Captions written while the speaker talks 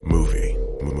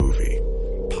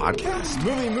podcast?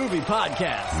 Movie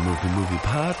podcast. Movie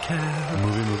podcast.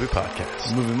 Movie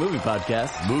podcast. Movie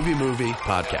podcast. Movie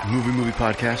podcast. Movie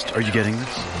podcast. Are you getting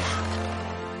this?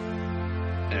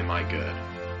 Am I good?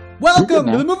 Welcome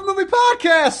to the Movie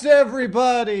Podcast,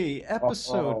 everybody!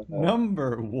 Episode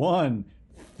number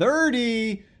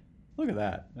 130. Look at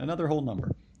that. Another whole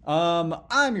number.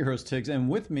 I'm your host, Tiggs, and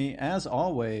with me, as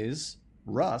always,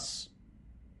 Russ.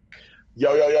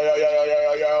 Yo,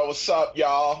 what's up,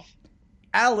 y'all?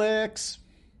 Alex.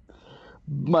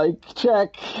 Mic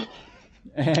check.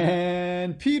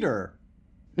 And Peter.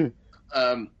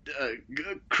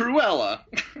 Cruella.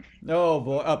 Oh,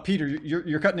 boy. Peter,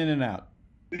 you're cutting in and out.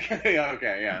 Yeah.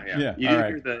 Yeah, You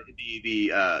all didn't hear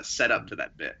the setup to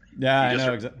that bit. Yeah, I You just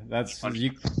know. heard- That's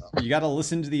you got to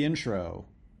listen to the intro.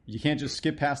 You can't just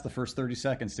skip past the first 30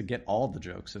 seconds to get all the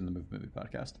jokes in the Movie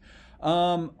Podcast.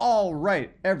 All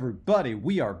right, everybody,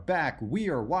 we are back. We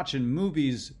are watching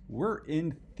movies. We're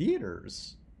in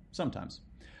theaters sometimes.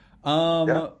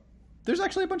 There's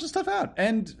actually a bunch of stuff out,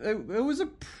 and it was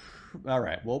all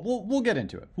right. Well, we'll get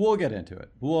into it. We'll get into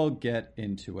it.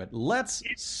 Let's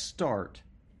start.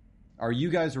 Are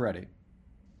you guys ready?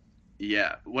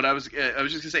 Yeah. What I was just gonna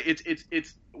say,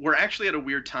 it's we're actually at a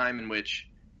weird time in which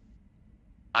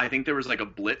I think there was like a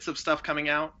blitz of stuff coming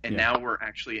out, and now we're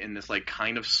actually in this like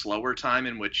kind of slower time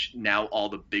in which now all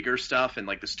the bigger stuff and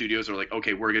like the studios are like,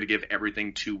 okay, we're gonna give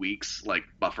everything 2 weeks like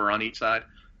buffer on each side,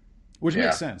 Which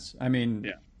makes sense. I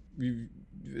mean, Yeah.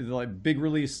 Like big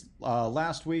release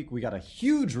last week. We got a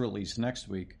huge release next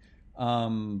week.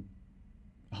 I'm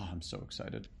so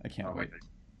excited. I can't wait.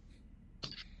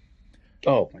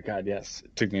 Oh my god, yes.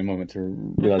 It took me a moment to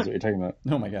realize what you're talking about.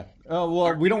 Oh my god. Oh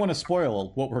well, we don't want to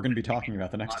spoil what we're going to be talking about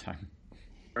the next time.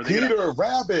 Are they gonna, Peter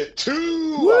Rabbit 2!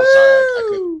 Woo!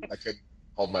 Oh, sorry, I couldn't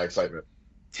hold my excitement.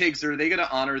 Tiggs, are they gonna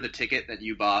honor the ticket that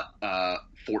you bought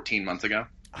 14 months ago?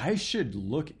 I should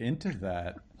look into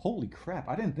that. Holy crap!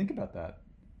 I didn't think about that.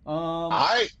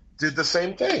 I did the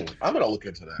same thing. I'm going to look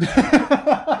into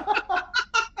that.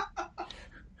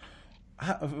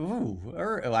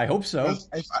 I hope so.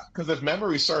 Because if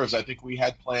memory serves, I think we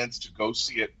had plans to go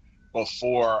see it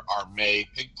before our May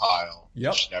pig pile,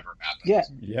 which never happened. Yeah.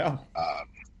 Yeah.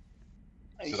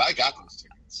 Because I got those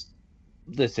tickets.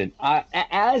 Listen,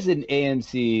 as an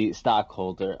AMC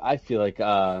stockholder, I feel like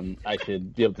I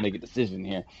should be able to make a decision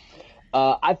here.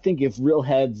 I think if Real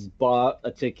Heads bought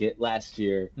a ticket last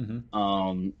year,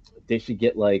 they should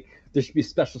get there should be a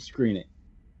special screening.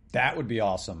 That would be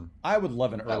awesome. I would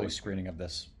love an early screening of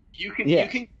this. You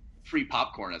can free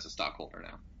popcorn as a stockholder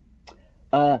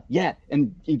now. Yeah,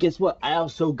 and guess what? I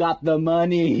also got the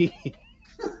money.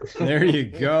 There you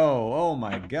go. Oh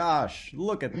my gosh.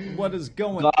 Look at what is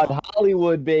going on. God,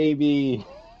 Hollywood, baby.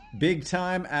 Big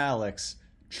time Alex.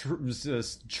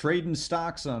 Trading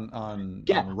stocks on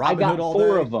Robinhood I got all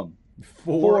four day. of them.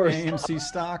 Four AMC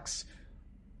stocks.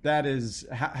 That is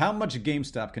how much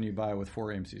GameStop can you buy with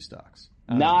 4 AMC stocks?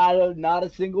 Not a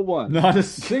single one. Not a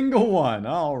single one.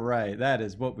 All right, that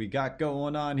is what we got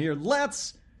going on here.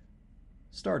 Let's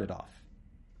start it off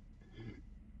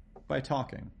by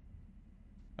talking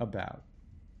about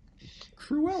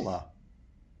Cruella.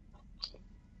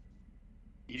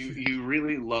 You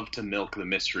really love to milk the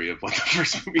mystery of what the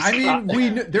first movie. I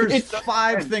mean, there's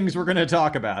 5 things we're going to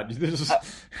talk about.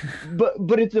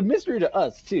 But it's a mystery to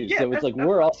us too. Yeah, so it's like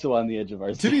we're also on the edge of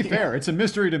our seat. To be fair, it's a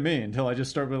mystery to me until I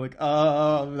just start being like,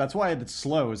 that's why it's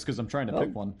slow, is because I'm trying to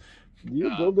pick one.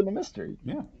 You're building a mystery.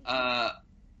 Yeah. I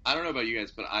don't know about you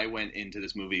guys, but I went into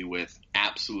this movie with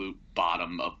absolute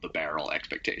bottom of the barrel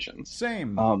expectations.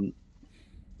 Same.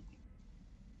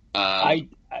 I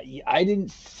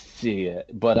didn't see it,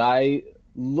 but I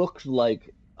looked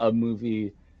like a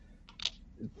movie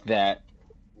that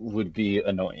would be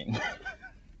annoying.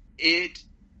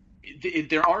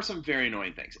 There are some very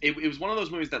annoying things. It was one of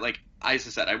those movies that, like I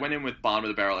said, I went in with bottom of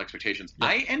the barrel expectations. Yeah.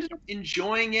 I ended up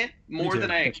enjoying it more than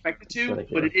I expected to,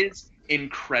 but it is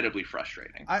incredibly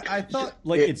frustrating. I thought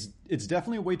it's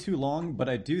definitely way too long, but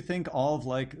I do think all of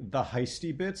the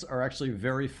heisty bits are actually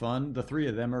very fun. The 3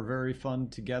 of them are very fun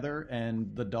together,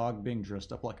 and the dog being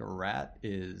dressed up like a rat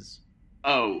is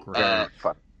great.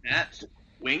 Fun. That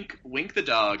Wink the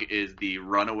dog is the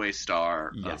runaway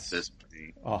star of this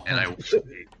movie, and I wish they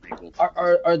wrinkled.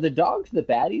 Are the dogs the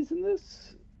baddies in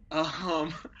this?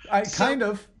 Kind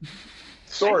of.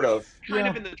 Sort of. Kind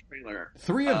of in the trailer.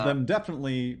 3 of them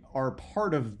definitely are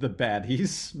part of the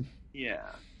baddies. Yeah.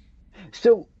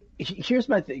 So here's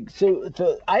my thing. So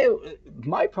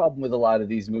my problem with a lot of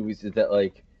these movies is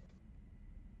that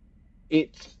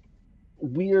it's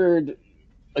weird.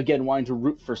 Again, wanting to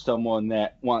root for someone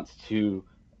that wants to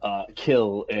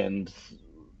kill and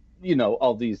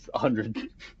all these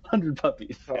 100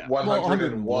 puppies. Yeah.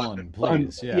 101. 101,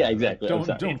 please. Yeah, Yeah, exactly. I'm Don't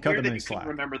sorry. don't cut them Weird that any you couldn't slack.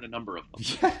 remember the number of them.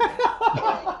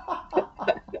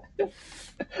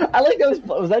 I like that.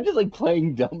 Was that just like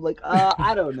playing dumb? Like,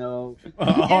 I don't know.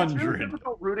 Yeah, it's really 100.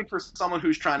 difficult rooting for someone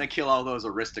who's trying to kill all those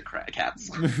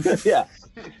aristocrats. Yeah,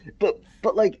 but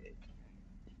like,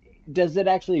 does it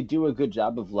actually do a good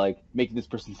job of like making this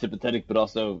person sympathetic, but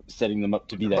also setting them up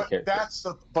to be that character?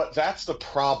 That's the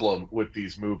problem with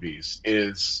these movies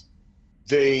is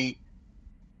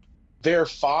they're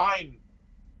fine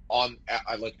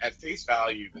at face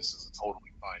value. This is a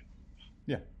totally fine.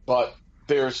 Yeah. But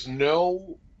there's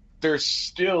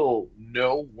still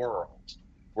no world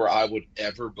where I would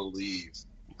ever believe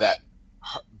that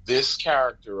this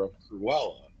character of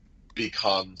Cruella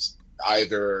becomes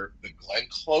either the Glenn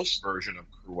Close version of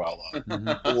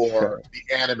Cruella or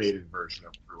the animated version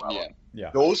of Cruella.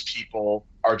 Yeah. Those people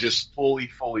are just fully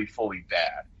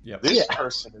bad. Yep. This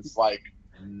person is like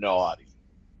naughty.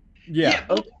 Yeah.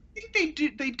 Well, I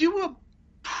think they do a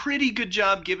pretty good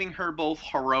job giving her both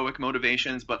heroic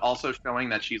motivations, but also showing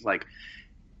that she's like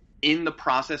in the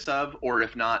process of, or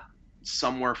if not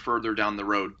somewhere further down the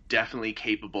road, definitely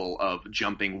capable of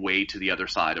jumping way to the other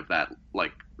side of that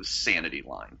like sanity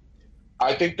line.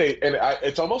 I think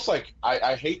it's almost like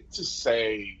I hate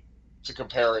to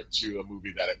compare it to a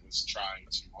movie that it was trying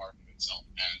to market itself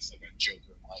as like a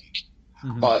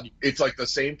Joker-like, but it's like the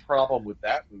same problem with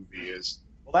that movie is,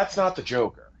 well, that's not the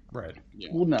Joker. Right. Yeah.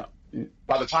 Well, no.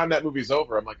 By the time that movie's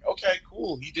over, I'm like, okay,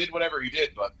 cool, he did whatever he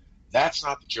did, but that's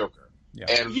not the Joker. Yeah.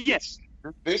 And Yes.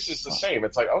 this is the same.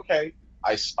 It's like, okay,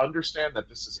 I understand that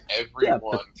this is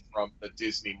everyone from the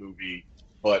Disney movie,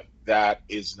 but that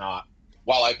is not.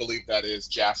 While I believe that is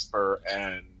Jasper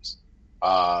and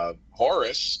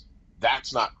Horace,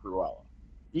 that's not Cruella.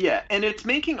 Yeah, and it's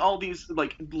making all these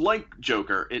like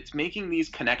Joker, it's making these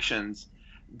connections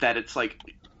that it's like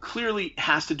clearly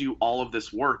has to do all of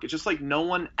this work. It's just like no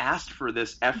one asked for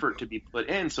this effort to be put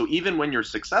in. So even when you're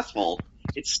successful,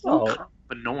 it's still kind of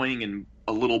annoying and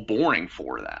a little boring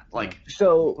for that. Like,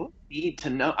 So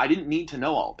I didn't need to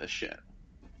know all this shit.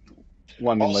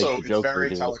 well, I mean, Also, like the it's Joker very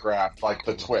did. telegraphed. Like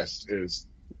the twist is,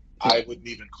 I wouldn't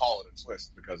even call it a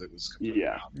twist because it was completely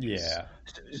Yeah. obvious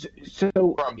Yeah. So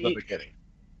from the beginning.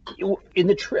 in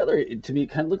the trailer, to me, it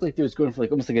kind of looked like they was going for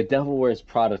like almost like a Devil Wears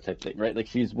Prada type thing, right? Like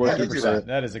she's working for 100%.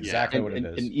 That is exactly what it an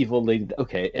is. evil lady.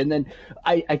 Okay, and then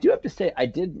I do have to say I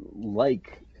did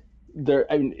like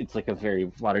I mean, it's like a very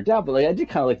watered down, but like I did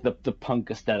kind of like the punk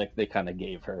aesthetic they kind of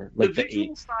gave her. Like The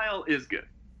visual style is good.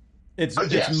 It's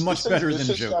Yes, much better than this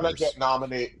is gonna Joker's. get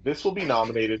nominated. This will be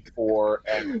nominated for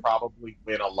and probably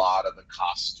win a lot of the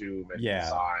costume and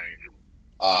design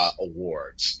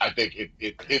awards. I think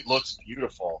it looks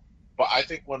beautiful, but I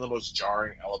think one of the most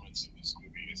jarring elements of this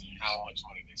movie is how much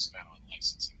money they spent on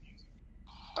licensing music.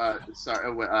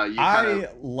 I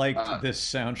liked this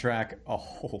soundtrack a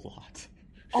whole lot.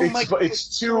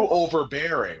 It's too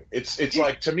overbearing. It's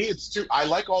like, to me, it's too. I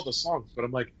like all the songs, but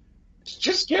I'm like,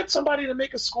 just get somebody to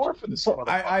make a score for this.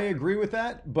 I agree with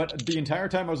that, but the entire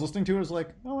time I was listening to it, I was like,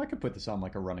 oh, I could put this on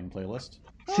like a running playlist.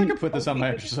 I could put this on my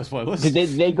exercise playlist. Did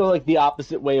they go like the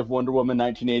opposite way of Wonder Woman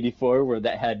 1984, where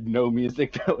that had no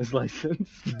music that was licensed?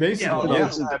 Basically, Yeah, yeah.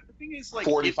 the thing is, like,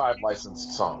 45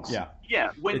 licensed songs. Yeah.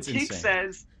 Yeah, when It's Tig insane.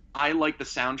 says, I like the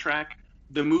soundtrack,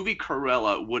 the movie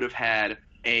Cruella would have had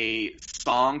a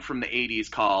song from the 80s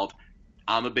called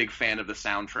I'm a Big Fan of the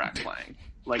Soundtrack playing.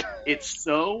 Like, it's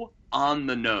so on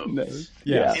the nose.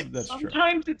 Yeah, And that's true.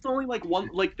 sometimes it's only like one,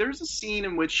 like there's a scene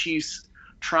in which she's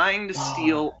trying to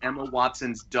steal Emma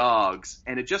Watson's dogs,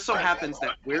 and it just so happens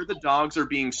that where the dogs are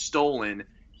being stolen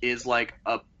is like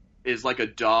a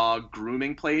dog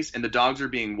grooming place, and the dogs are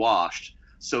being washed.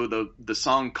 So the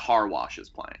song Car Wash is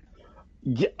playing.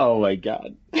 Yeah, oh my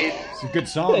god, It's a good I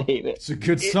song. hate it. It's a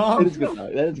good That is song. a good song.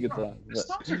 That is a good song. The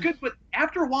songs are good, but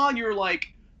after a while you're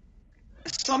like,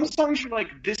 some songs you're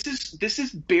like, this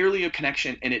is barely a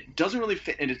connection, and it doesn't really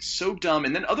fit, and it's so dumb.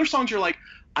 And then other songs you're like,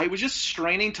 I was just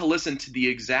straining to listen to the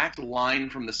exact line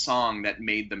from the song that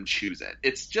made them choose it.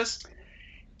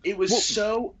 It was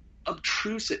so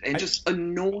obtrusive and just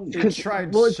annoying. It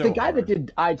tried Well, it's so the guy hard. that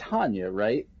did I, Tanya,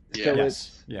 right? Yeah. So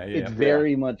Yes. it's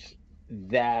very much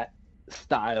that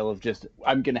style of just,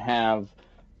 I'm going to have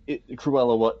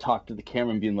Cruella talk to the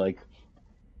camera and being like,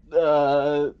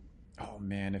 Oh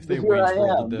man, if they Here I Wayne's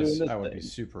World am, did doing this, this I would be thing.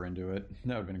 super into it. That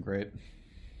would have been great.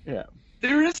 yeah.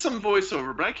 There is some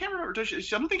voiceover, but I can't remember. I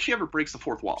don't think she ever breaks the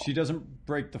fourth wall. She doesn't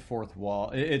break the fourth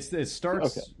wall. It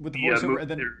starts Okay. with the Yeah, voiceover,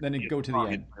 and then it go to the song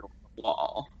end entitled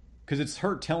Wall. because it's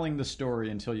her telling the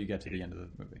story until you get to the end of the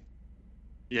movie.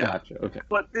 Yeah. Gotcha. Okay.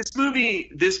 But this movie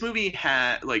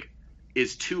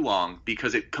is too long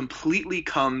because it completely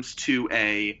comes to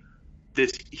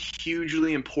this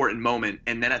hugely important moment,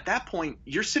 and then at that point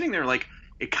you're sitting there like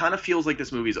it kind of feels like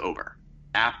this movie's over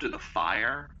after the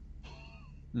fire.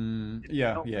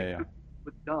 Yeah. It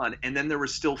was done, and then there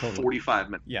was still 45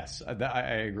 minutes. Yes, I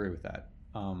agree with that.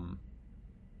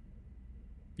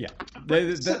 Yeah, that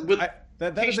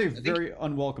is a very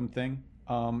unwelcome thing.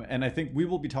 And I think we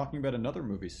will be talking about another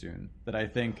movie soon that I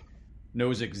think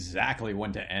knows exactly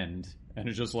when to end, and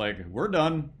it's just like, we're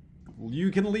done,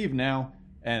 you can leave now,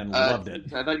 and loved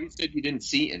it. I thought you said you didn't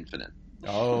see Infinite.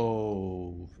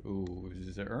 Oh,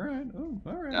 is it all right? Oh,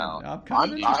 all right. No.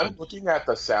 I'm looking at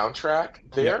the soundtrack.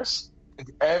 There's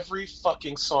every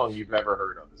fucking song you've ever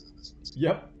heard of.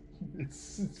 Yep,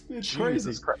 it's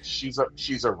crazy. She's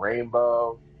a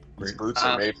rainbow. His boots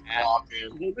are made for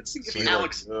walking. Well, let's see if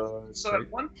Alex. So at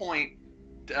one point,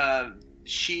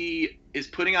 she is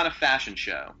putting on a fashion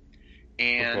show,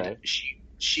 and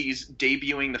she's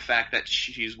debuting the fact that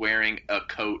she's wearing a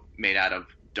coat made out of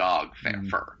dog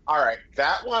fur. All right,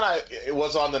 that one it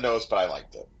was on the nose, but I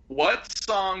liked it. What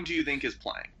song do you think is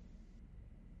playing?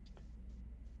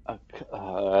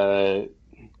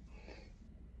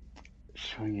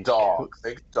 Dog.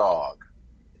 Think dog.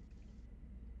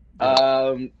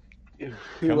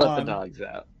 Who let the dogs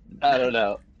out? I don't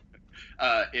know.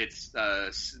 It's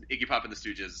Iggy Pop and the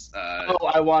Stooges.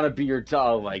 I want to be your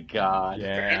dog. Oh my god!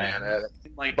 Yeah,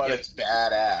 but it's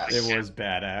badass. It was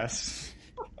badass.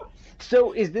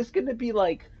 So is this going to be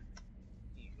like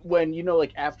when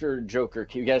like after Joker?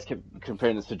 You guys kept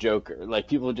comparing this to Joker. Like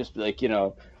people would just be like,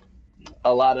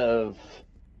 a lot of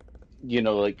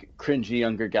like cringy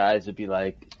younger guys would be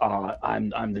like, "Oh,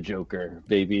 I'm the Joker,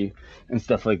 baby," and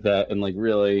stuff like that, and like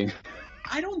really.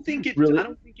 I don't think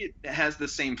it has the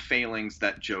same failings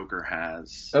that Joker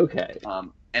has. Okay.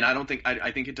 And I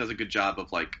think it does a good job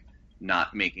of like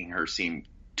not making her seem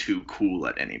too cool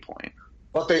at any point.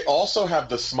 But they also have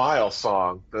the Smile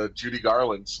song, the Judy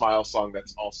Garland Smile song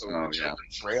that's also in the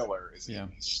trailer.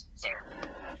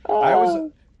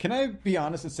 Can I be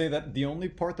honest and say that the only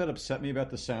part that upset me about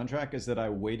the soundtrack is that I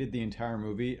waited the entire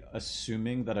movie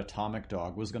assuming that Atomic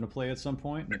Dog was going to play at some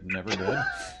point, and it never did.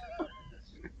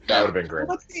 That would have been great.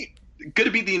 Well, that's going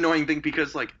to be the annoying thing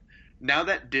because, like, now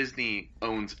that Disney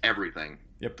owns everything,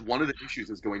 one of the issues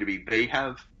is going to be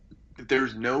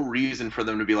there's no reason for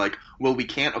them to be like, well, we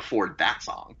can't afford that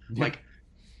song. Yeah. Like,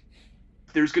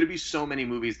 there's going to be so many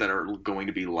movies that are going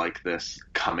to be like this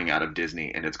coming out of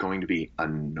Disney, and it's going to be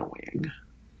annoying.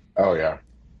 Oh, yeah.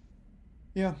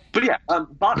 Yeah. But yeah,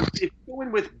 if you go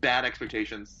in with bad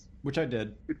expectations, which I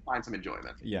did, you'd find some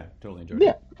enjoyment. Yeah, totally enjoyed it.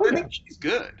 Yeah. I think she's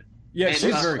good. Yeah, and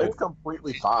she's very good. It's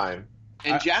completely fine.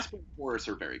 And Jasper and Forrest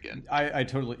are very good. I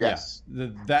totally, yes.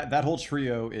 That whole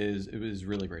trio it was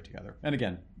really great together. And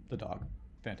again, the dog,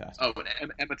 fantastic. Oh,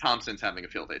 and Emma Thompson's having a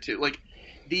field day too. Like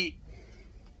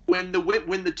when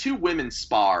the two women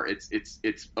spar, it's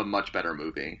a much better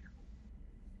movie.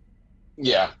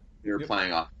 Yeah, they're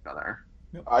playing off each other.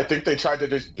 Yep. I think they tried to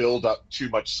just build up too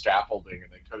much scaffolding,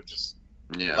 and they could have just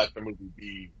let the movie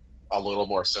be a little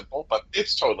more simple. But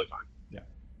it's totally fine.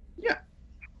 Yeah.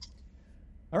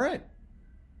 All right.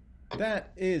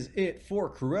 That is it for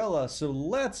Cruella. So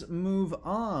let's move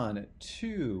on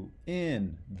to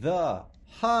In the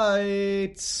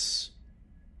Heights.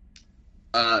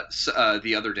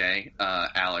 The other day,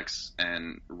 Alex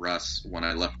and Russ, when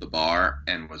I left the bar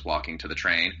and was walking to the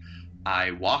train,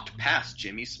 I walked past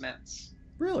Jimmy Smits.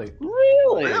 Really?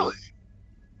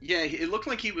 Yeah, it looked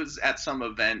like he was at some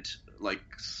event, like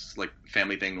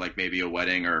family thing, like maybe a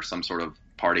wedding or some sort of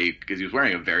party, because he was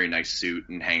wearing a very nice suit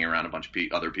and hanging around a bunch of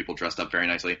other people dressed up very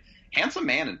nicely. Handsome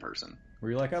man in person.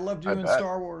 Were you like, I loved you in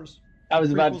Star Wars? I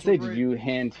was about to say, did you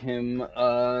hand him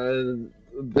I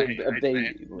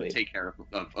take care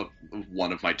of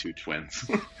one of my two twins.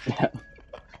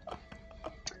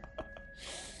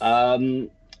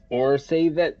 Or say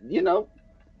that,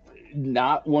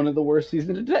 not one of the worst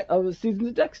seasons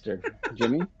of Dexter,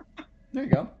 Jimmy. There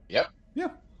you go. Yep. Yeah.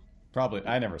 Probably.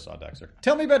 I never saw Dexter.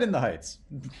 Tell me about In the Heights.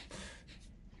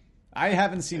 I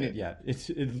haven't seen it yet. It's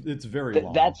very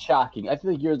long. That's shocking. I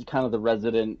feel like you're kind of the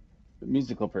resident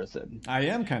musical person. I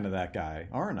am kind of that guy,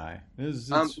 aren't I?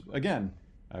 Again,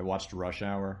 I watched Rush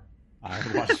Hour. I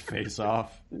watched Face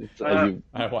Off. I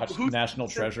watched National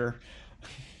Treasure.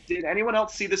 Did anyone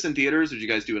else see this in theaters, or did you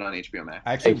guys do it on HBO Max?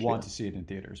 I actually want to see it in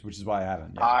theaters, which is why I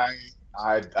haven't yet.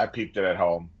 I peeped it at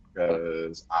home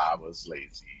because I was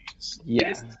lazy.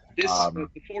 Yeah.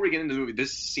 Before we get into the movie,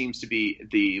 this seems to be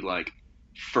the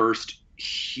first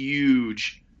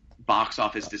huge box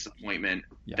office disappointment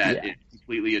that is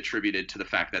completely attributed to the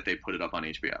fact that they put it up on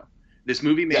HBO. This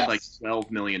movie made like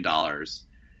 $12 million.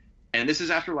 And this is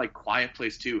after like Quiet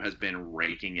Place 2 has been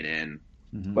raking it in.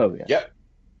 Mm-hmm. Oh, yeah. Yep.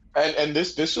 And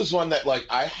this was one that, like,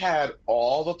 I had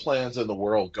all the plans in the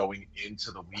world going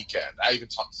into the weekend. I even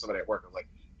talked to somebody at work. I was like,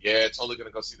 yeah, totally going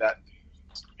to go see that.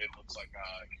 It looks like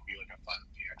it could be like a fun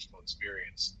theatrical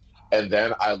experience. And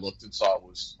then I looked and saw it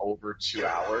was over 2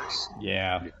 hours.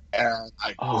 Yeah. And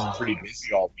I was pretty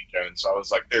busy all weekend, so I was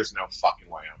like, there's no fucking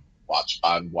way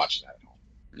I'm watching that at home.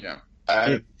 Yeah.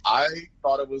 And I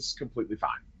thought it was completely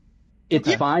fine.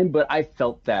 It's fine, but I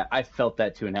felt that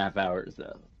 2.5 hours,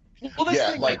 though. Well,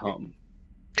 that's like home.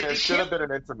 There should have been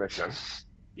an intermission.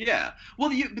 Yeah.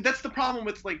 Well, but that's the problem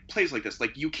with like plays like this.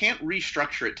 Like, you can't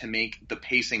restructure it to make the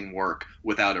pacing work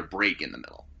without a break in the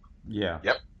middle. Yeah.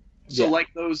 Yep. So like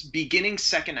those beginning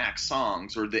second act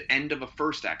songs or the end of a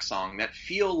first act song that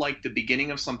feel like the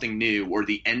beginning of something new or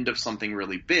the end of something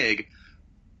really big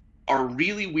are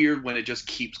really weird when it just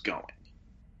keeps going.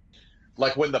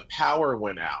 Like when the power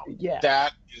went out,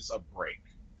 that is a break.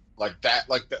 Like that,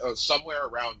 like somewhere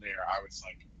around there, I was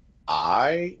like,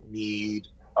 I need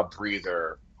a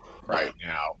breather right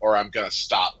now, or I'm going to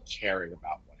stop caring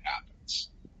about what happens.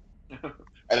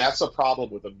 And that's the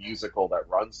problem with a musical that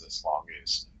runs this long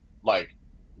is, like,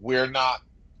 we're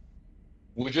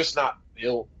just not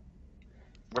built.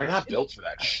 We're not built for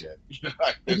that shit.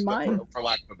 For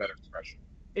lack of a better expression.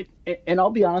 And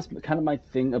I'll be honest, kind of my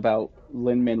thing about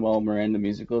Lin-Manuel Miranda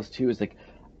musicals too is like,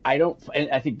 and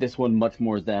I think this one much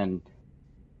more than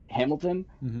Hamilton.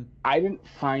 Mm-hmm. I didn't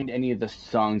find any of the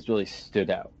songs really stood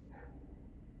out.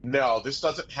 No, this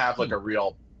doesn't have like a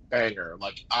real banger.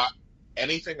 Like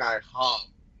anything I hum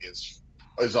is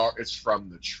from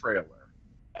the trailer.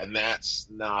 And that's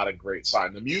not a great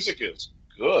sign. The music is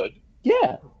good.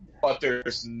 Yeah. But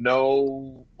there's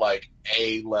no, like,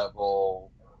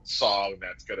 A-level song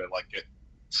that's going to, like, get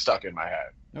stuck in my head.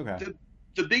 Okay.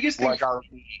 The biggest thing...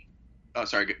 Oh,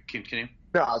 sorry, continue.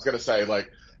 No, I was going to say, like,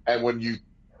 and when you...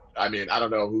 I mean, I don't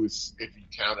know if you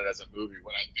count it as a movie.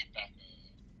 When I think back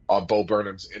on Bo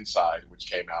Burnham's Inside,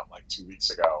 which came out, like, 2 weeks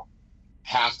ago,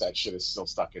 half that shit is still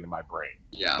stuck into my brain.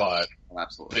 Yeah. But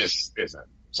absolutely. This isn't,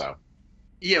 so...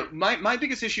 Yeah, my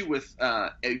biggest issue with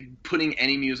putting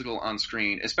any musical on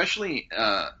screen, especially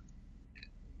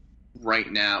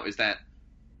right now, is that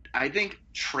I think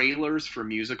trailers for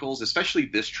musicals, especially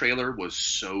this trailer, was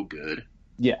so good.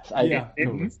 Yes,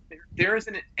 there is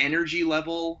an energy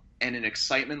level and an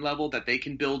excitement level that they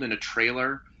can build in a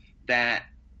trailer that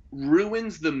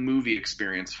ruins the movie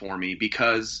experience for me,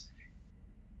 because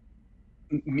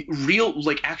real,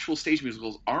 like, actual stage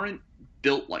musicals aren't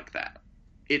built like that.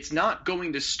 It's not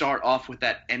going to start off with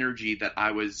that energy that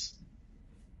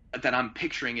I'm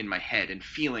picturing in my head and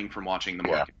feeling from watching the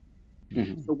market. Yeah.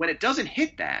 Mm-hmm. So when it doesn't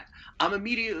hit that, I'm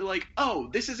immediately like, oh,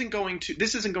 this isn't going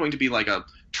to be like a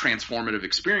transformative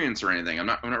experience or anything. I'm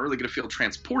not really going to feel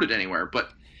transported anywhere, but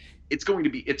it's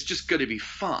just going to be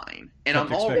fine. And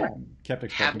kept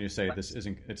expecting you to say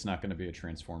it's not going to be a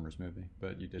Transformers movie,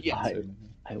 but you did. Yeah,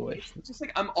 I wish. It's just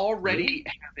like I'm already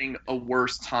having a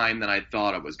worse time than I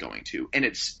thought I was going to, and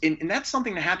that's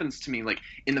something that happens to me like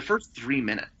in the first 3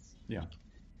 minutes. Yeah.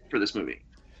 For this movie,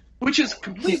 which is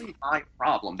completely my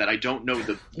problem that I don't know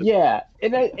the. Yeah,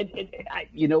 and I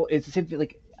it's the same thing.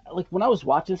 Like when I was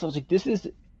watching this, I was like, this is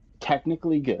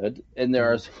technically good, and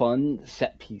there are fun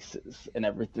set pieces and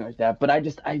everything like that, but I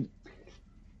didn't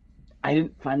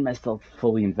find myself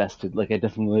fully invested. Like, I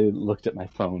definitely looked at my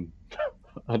phone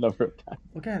a number of times.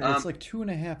 Look at it, it's like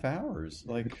 2.5 hours.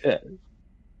 Like,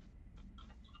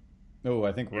 oh,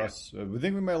 I think Russ. We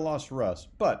think we might have lost Russ,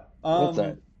 but what's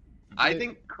that? I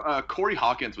think Corey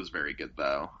Hawkins was very good,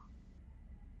 though.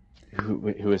 Who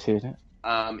was he?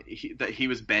 He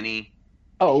was Benny.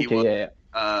 Oh, okay,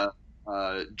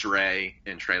 Dre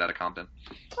in Straight Outta Compton.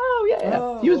 Oh yeah.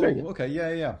 Oh, he was very good. Okay,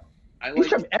 yeah.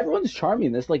 Everyone's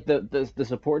charming. This the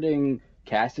supporting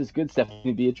cast is good.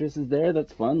 Stephanie Beatrice is there.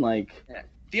 That's fun. Like,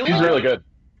 she's really good.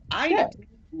 I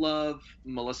love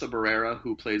Melissa Barrera,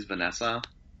 who plays Vanessa.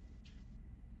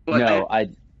 But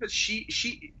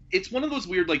she it's one of those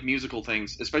weird like musical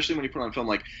things, especially when you put it on film.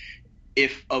 Like,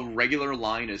 if a regular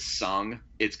line is sung,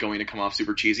 it's going to come off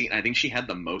super cheesy, and I think she had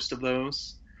the most of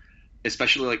those.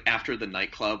 Especially like after the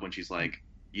nightclub when she's like,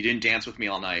 "You didn't dance with me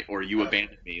all night," or "You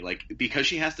abandoned me," like, because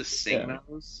she has to sing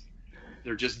those.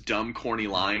 They're just dumb, corny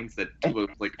lines that people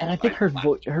like. And I think her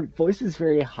voice is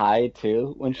very high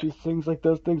too when she sings like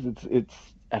those things. It's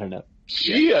I don't know.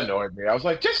 She annoyed me. I was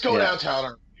like, just go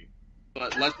downtown.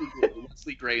 But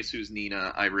Leslie Grace, who's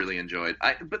Nina, I really enjoyed.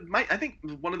 I think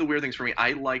one of the weird things for me,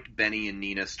 I liked Benny and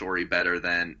Nina's story better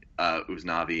than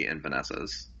Uznavi and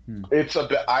Vanessa's. It's a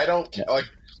bit. I don't like.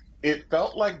 It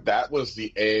felt like that was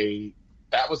the A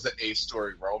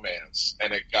story romance,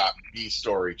 and it got B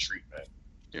story treatment.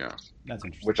 Yeah, that's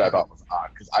interesting. Which I thought was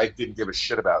odd because I didn't give a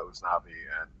shit about Uznavi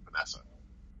and Vanessa.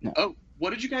 No. Oh,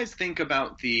 what did you guys think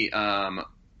about the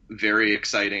very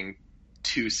exciting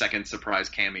 2-second surprise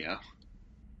cameo?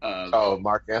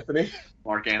 Mark Anthony.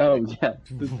 Mark Anthony. Oh yeah.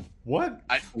 What?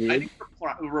 I think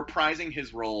reprising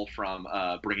his role from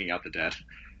Bringing Out the Dead.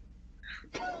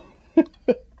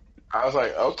 I was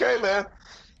like, okay, man.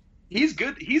 He's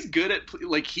good. He's good at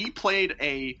he played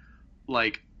a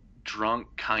drunk,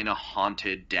 kind of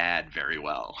haunted dad very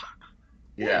well.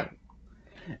 Yeah.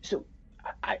 So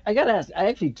I gotta ask. I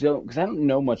actually don't, because I don't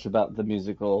know much about the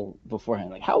musical beforehand.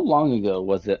 Like, how long ago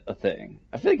was it a thing?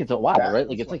 I feel like it's a while, right?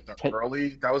 Like, it's like that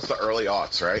was the early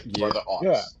aughts, right? Yeah. Or the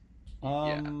aughts.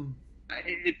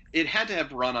 Yeah. It had to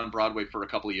have run on Broadway for a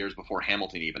couple of years before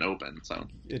Hamilton even opened. So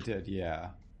it did, yeah.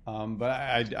 But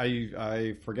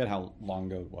I forget how long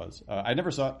ago it was. I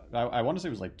never saw it. I want to say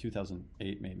it was like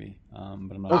 2008 maybe. But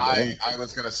I'm not. I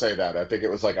was gonna say that. I think it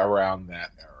was like around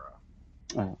that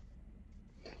era.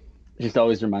 It just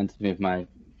always reminds me of my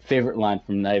favorite line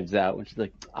from Knives Out, which is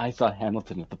like, "I saw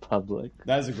Hamilton at the Public."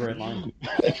 That is a great line.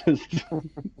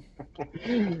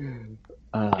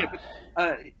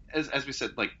 As we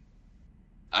said,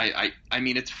 I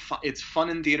mean, it's fun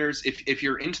in theaters. If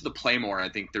you're into the play more, I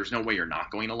think there's no way you're not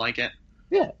going to like it.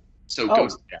 Yeah. So go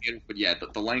to the theater, but yeah,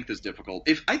 the length is difficult.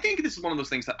 I think this is one of those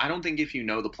things that I don't think if you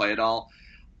know the play at all,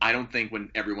 I don't think when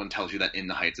everyone tells you that In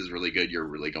the Heights is really good, you're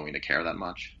really going to care that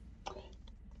much.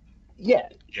 Yeah.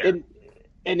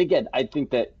 And again, I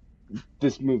think that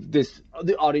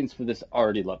the audience for this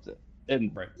already loves it,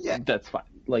 and that's fine.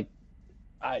 Like,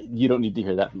 you don't need to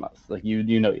hear that from us. Like,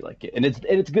 you know you like it, and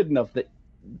it's good enough that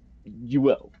you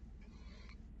will.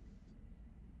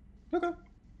 Okay.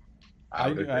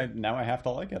 Now I have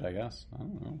to like it, I guess. I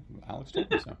don't know. Alex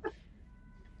told me so.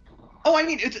 Oh, I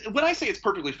mean, when I say it's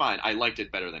perfectly fine, I liked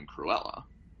it better than Cruella.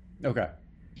 Okay.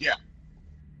 Yeah.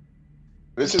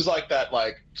 This is like that,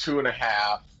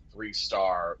 2.5,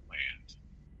 3-star land.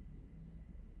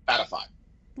 Out of 5.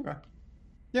 Okay.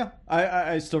 Yeah,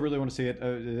 I still really want to see it.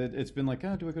 It's been like, do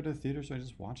I go to the theater? So I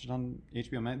just watch it on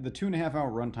HBO Max. The 2.5-hour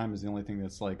runtime is the only thing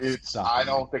that's like. I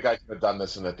don't think I could have done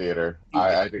this in the theater.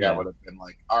 I think I would have been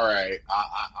like, all right,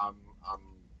 I'm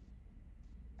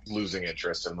losing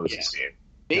interest and losing steam.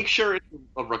 Make sure it's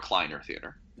a recliner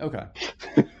theater. Okay.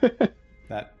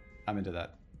 I'm into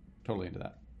that. Totally into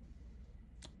that.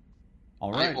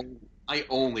 All right. I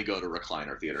only go to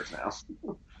recliner theaters now.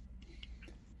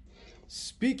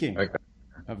 Speaking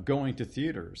of going to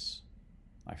theaters,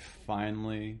 I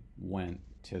finally went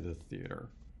to the theater.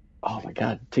 Oh my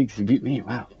God, Tiggs, you beat me!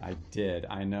 Wow, I did.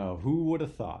 I know. Who would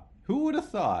have thought? Who would have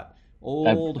thought?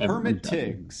 Old Hermit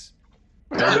Tiggs,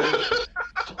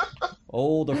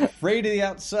 old afraid of the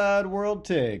outside world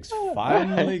Tiggs,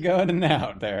 finally going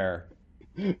out there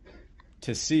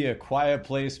to see A Quiet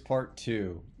Place Part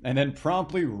 2, and then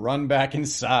promptly run back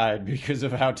inside because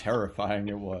of how terrifying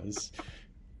it was.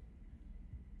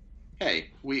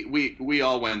 Hey, we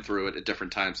all went through it at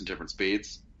different times and different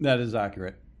speeds. That is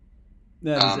accurate.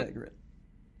 That is accurate.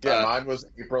 Yeah, mine was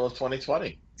April of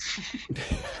 2020.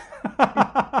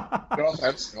 No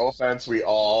offense. We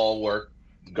all work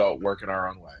in our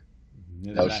own way.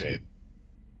 No shade.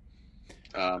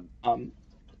 What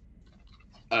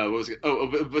was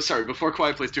it? Sorry. Before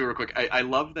Quiet Place 2, real quick. I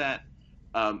love that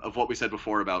of what we said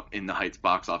before about In the Heights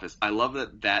box office. I love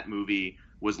that movie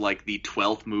was like the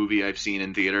 12th movie I've seen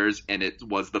in theaters, and it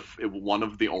was one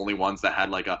of the only ones that had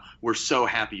like "we're so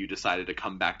happy you decided to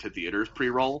come back to theaters"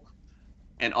 pre-roll.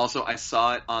 And also, I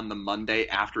saw it on the Monday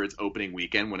after its opening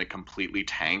weekend when it completely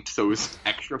tanked, so it was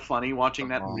extra funny watching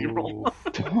that pre-roll.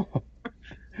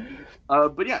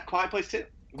 But yeah, Quiet Place 2.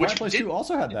 Quiet Place 2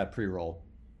 also had that pre-roll.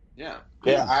 Yeah.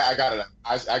 Yeah, I got it.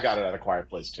 I got it at A Quiet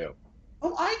Place 2.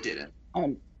 Oh, I didn't.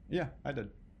 Yeah, I did.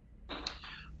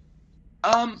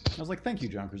 I was like, thank you,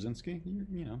 John Krasinski.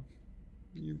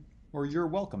 You're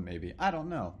welcome, maybe. I don't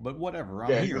know, but whatever.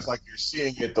 I'm here. He was like, you're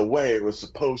seeing it the way it was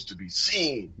supposed to be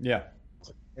seen. Yeah.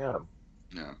 Yeah.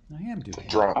 I am doing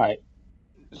it. All right.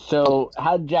 So,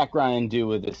 how did Jack Ryan do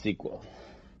with the sequel?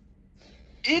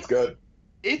 It's good.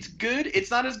 It's good.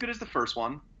 It's not as good as the first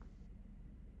one.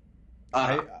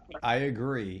 I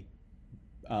agree.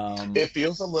 It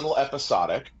feels a little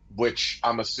episodic, which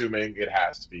I'm assuming it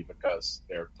has to be because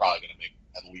they're probably going to make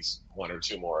at least 1 or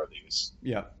 2 more of these.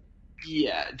 Yeah.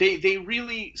 Yeah, they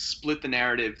really split the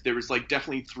narrative. There was like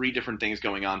definitely three different things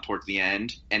going on towards the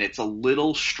end, and it's a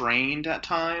little strained at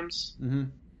times.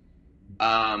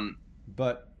 Mm-hmm.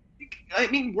 But I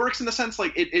mean, works in the sense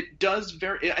like it does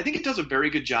I think it does a very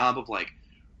good job of like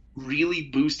really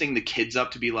boosting the kids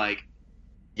up to be like,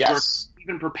 yes, we're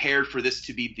even prepared for this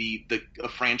to be a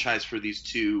franchise for these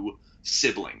two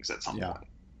siblings at some point.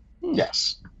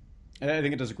 Yes. I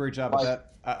think it does a great job at that.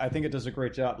 I think it does a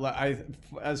great job.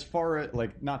 As far as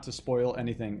like, not to spoil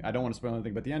anything, I don't want to spoil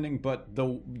anything but the ending, but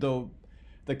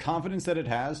the confidence that it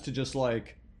has to just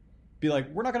like be like,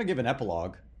 we're not going to give an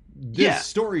epilogue. This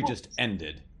story just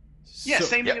ended. Yeah,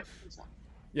 same thing.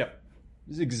 Yep,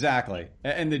 exactly.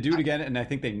 And they do it again, and I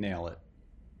think they nail it.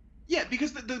 Yeah,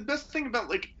 because the best thing about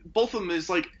like both of them is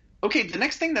like, okay, the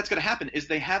next thing that's going to happen is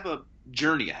they have a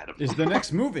journey ahead of them. Is the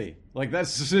next movie. Like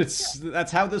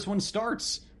that's how this one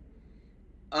starts.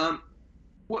 I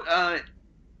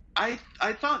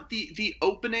thought the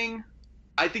opening,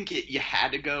 I think you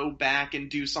had to go back and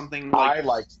do something like I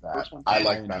liked that. I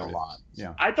liked that a lot.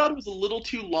 Yeah. I thought it was a little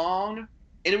too long.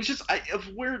 And it was just of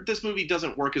where this movie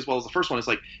doesn't work as well as the first one is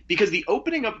like, because the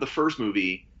opening of the first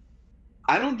movie,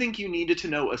 I don't think you needed to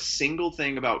know a single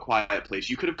thing about Quiet Place.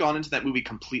 You could have gone into that movie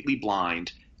completely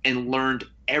blind and learned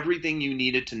everything you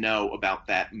needed to know about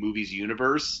that movie's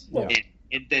universe,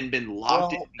 and then been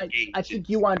locked in. I think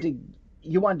you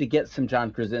wanted to get some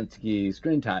John Krasinski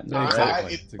screen time.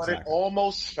 Exactly. But it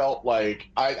almost felt like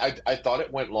I thought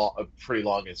it went pretty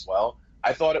long as well.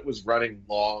 I thought it was running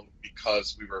long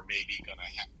because we were maybe going to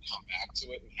have to come back to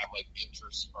it and have like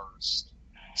interspersed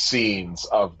scenes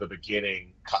of the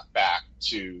beginning cut back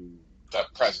to the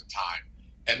present time.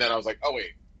 And then I was like, oh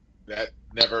wait, that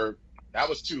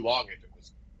was too long if it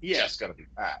was just going to be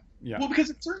that. Yeah. Well,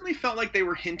 because it certainly felt like they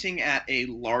were hinting at a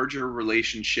larger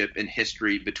relationship in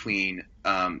history between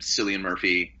Cillian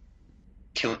Murphy,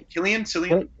 Cillian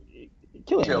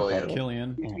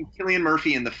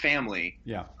Murphy and the family.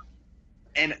 Yeah.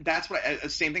 And that's what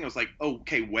same thing. I was like, oh,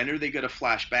 okay, when are they going to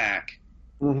flash back?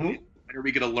 Mm-hmm. When are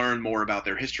we going to learn more about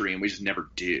their history? And we just never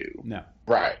do. No.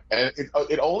 Right. And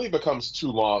it only becomes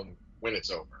too long when it's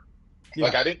over. Yeah.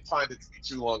 Like, I didn't find it to be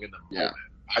too long in the moment.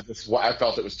 I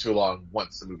felt it was too long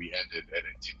once the movie ended, and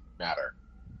it didn't matter.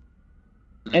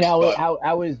 And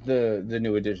how is the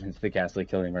new additions to the cast, like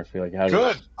Cillian Murphy? Like, how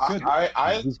good.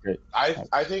 He's great.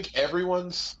 I think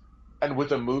everyone's, and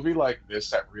with a movie like this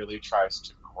that really tries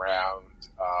to ground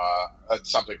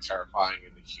something terrifying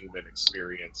in the human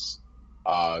experience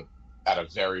at a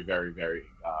very, very, very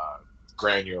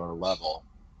granular level,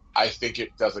 I think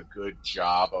it does a good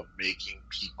job of making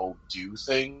people do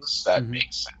things that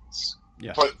make sense.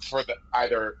 Yeah. For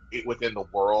either within the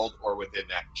world or within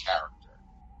that character.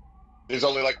 There's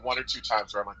only like one or two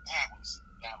times where I'm like,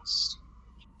 that was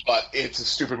stupid. But it's a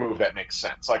stupid move that makes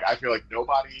sense. Like, I feel like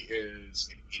nobody is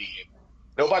an idiot.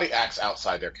 Nobody acts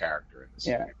outside their character in this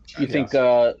movie. You think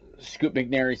Scoot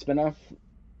McNairy spinoff?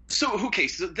 So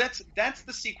that's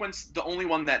the sequence, the only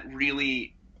one that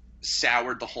really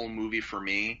soured the whole movie for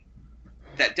me.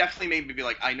 That definitely made me be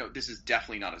like, I know this is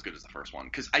definitely not as good as the first one,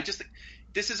 because I just think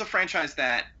this is a franchise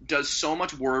that does so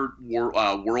much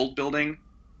world building,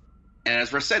 and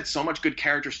as Russ said, so much good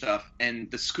character stuff. And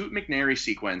the Scoot McNairy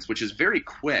sequence, which is very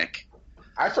quick,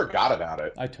 I forgot about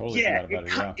it. I totally forgot about it.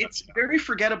 Yeah, it's very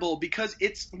forgettable because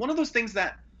it's one of those things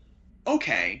that,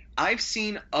 okay, I've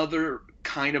seen other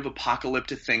kind of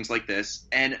apocalyptic things like this,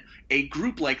 and a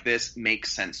group like this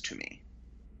makes sense to me,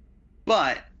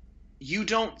 but you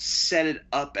don't set it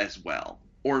up as well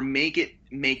or make it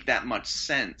make that much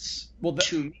sense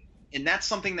to me. And that's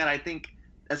something that I think,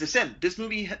 as I said, this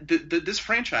movie, this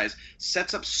franchise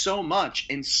sets up so much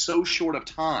in so short of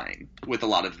time with a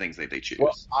lot of the things that they choose.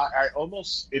 Well, I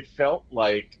almost, it felt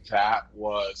like that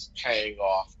was paying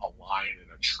off a line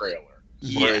in a trailer.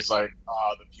 Where it's like,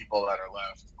 the people that are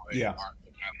left aren't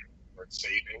the kind worth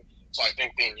saving. So I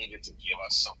think they needed to give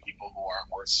us some people who aren't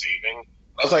worth saving.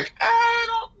 I was like, I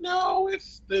don't know if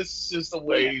this is the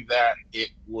way that it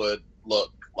would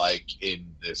look like in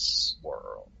this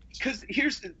world. Because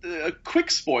here's a quick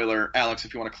spoiler, Alex,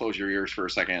 if you want to close your ears for a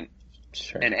second.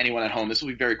 Sure. And anyone at home, this will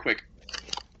be very quick.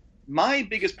 My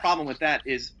biggest problem with that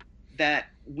is that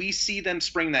we see them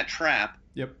spring that trap,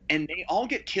 and they all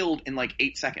get killed in like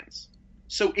 8 seconds.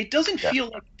 So it doesn't feel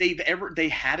like they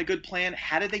had a good plan.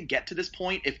 How did they get to this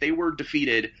point if they were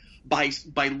defeated by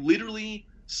literally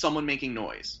someone making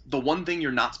noise? The one thing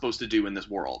you're not supposed to do in this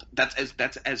world. That's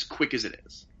as quick as it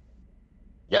is.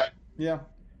 Yeah. Yeah.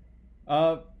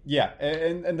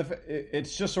 And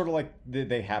it's just sort of like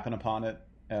they happen upon it.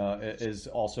 Is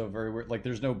also very weird. Like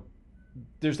there's no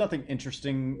there's nothing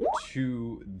interesting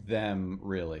to them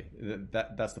really.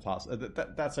 That's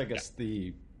that's I guess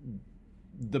the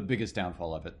biggest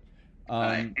downfall of it.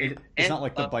 It's not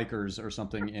like the bikers or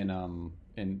something in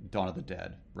Dawn of the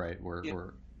Dead, right?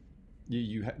 Where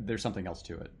there's something else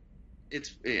to it.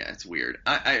 It's weird.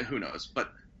 I who knows,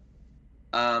 but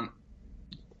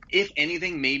if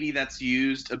anything, maybe that's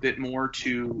used a bit more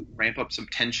to ramp up some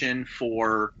tension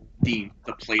for the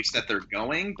place that they're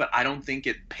going, but I don't think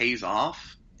it pays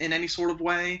off in any sort of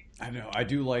way. I know. I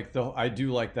do like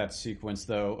that sequence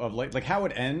though of like how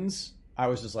it ends. I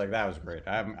was just like, that was great.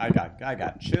 I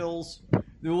got chills.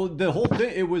 The whole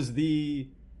thing. It was the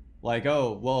like,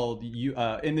 oh well, you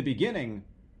in the beginning,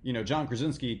 John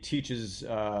Krasinski teaches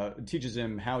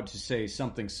him how to say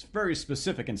something very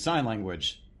specific in sign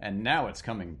language, and now it's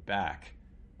coming back.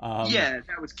 Yeah,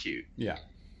 that was cute. Yeah.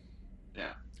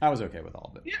 Yeah. I was okay with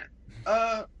all of it.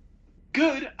 Yeah.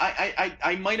 Good.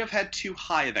 I might have had too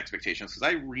high of expectations because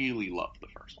I really loved the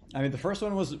first one. I mean, the first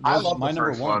one was my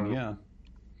number one. Yeah.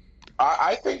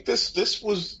 I think this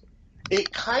was.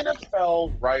 It kind of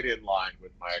fell right in line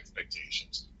with my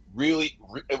expectations. Really,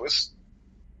 it was.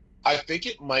 I think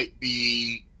it might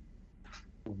be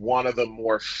one of the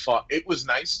more fun. It was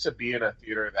nice to be in a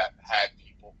theater that had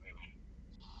people in it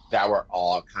that were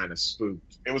all kind of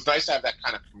spooked. It was nice to have that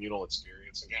kind of communal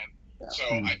experience again. Yeah. So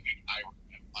I think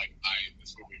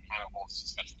this movie kind of holds a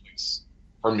special place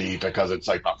for me because it's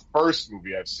like the first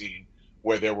movie I've seen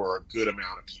where there were a good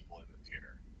amount of people in the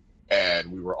theater,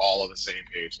 and we were all on the same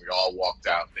page. We all walked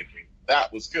out thinking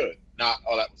that was good, not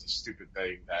that was a stupid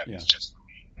thing that is just for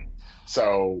me.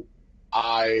 So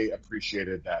I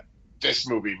appreciated that this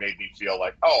movie made me feel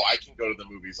like, oh, I can go to the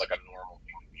movies like a normal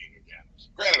human being again.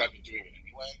 Granted, I've been doing it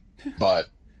anyway, but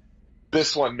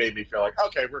this one made me feel like,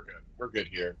 okay, we're good. We're good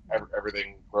here.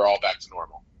 Everything, we're all back to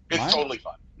normal. It's totally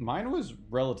fun. Mine was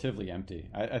relatively empty.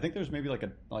 I think there's maybe like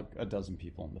a dozen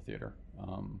people in the theater.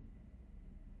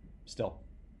 Still,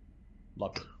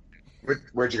 loved it.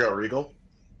 Where'd you go, Regal?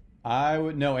 I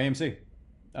would no AMC.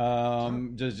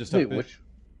 Just wait, up which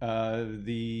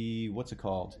the what's it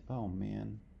called? Oh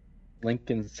man,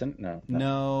 Lincoln Center?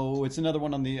 No, it's another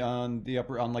one on the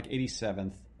upper on like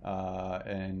 87th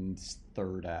and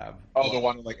 3rd Ave. Oh, the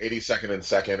one on like 82nd and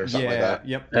 2nd or something like that.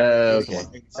 Yep. Okay.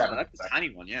 That's a tiny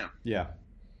one, yeah. Yeah.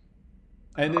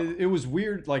 And it was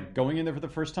weird, like going in there for the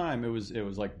first time. It was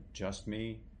like just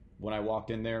me. When I walked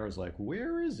in there, I was like,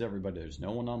 "Where is everybody?" There's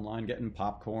no one online getting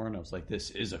popcorn. I was like, "This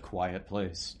is a quiet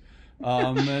place."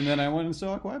 And then I went and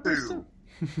saw A Quiet Place too.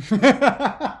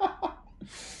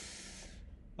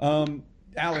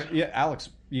 Alex,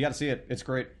 you got to see it. It's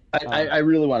great. I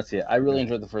really want to see it. I really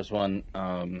enjoyed the first one.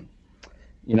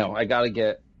 I gotta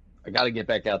get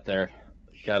back out there.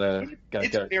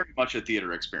 It's very much a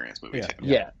theater experience movie.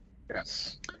 Yeah.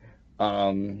 Yes.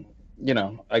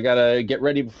 I gotta get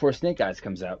ready before Snake Eyes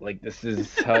comes out. Like, this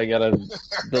is how I gotta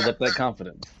build up that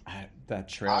confidence. That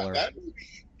trailer. That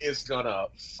movie is gonna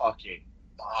fucking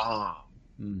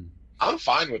bomb. I'm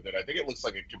fine with it. I think it looks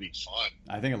like it could be fun.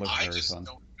 I think it looks very fun.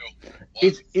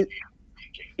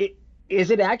 Is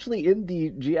it actually in the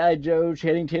G.I. Joe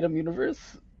Channing Tatum universe?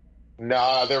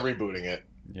 Nah, they're rebooting it.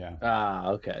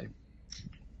 Yeah. Okay.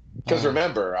 Because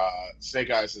remember,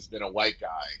 Snake Eyes has been a white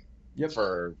guy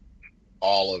for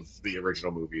all of the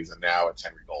original movies, and now it's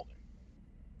Henry Golding.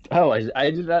 Oh, I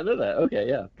did not know that. Okay,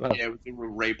 yeah. Wow. Yeah, it was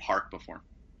Ray Park before.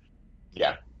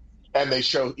 Yeah. And they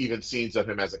show even scenes of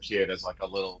him as a kid as like a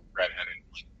little redheaded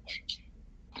white kid.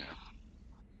 Yeah.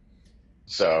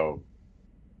 So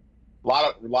a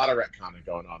lot of retconning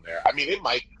going on there. I mean, it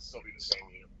might still be the same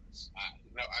universe.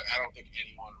 I don't think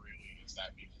anyone really is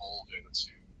that beholden to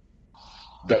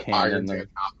the Iron Man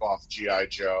knockoff G.I.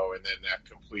 Joe, and then that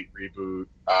complete reboot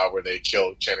where they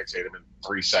killed Channing Tatum in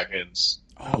 3 seconds.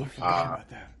 Oh, I forgot about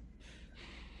that.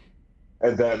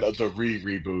 And then the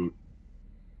reboot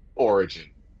origin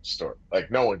story.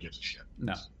 Like, no one gives a shit.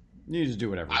 No. You just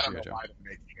do whatever. I don't know why they're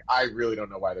making it. I really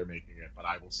don't know why they're making it, but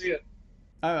I will see it.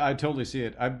 I totally see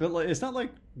it. It's not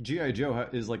like G.I. Joe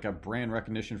is like a brand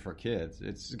recognition for kids.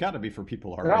 It's got to be for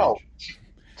people our age.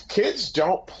 Kids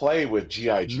don't play with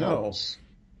G.I. Joes.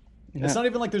 No. Yeah. It's not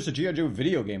even like there's a G.I. Joe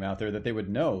video game out there that they would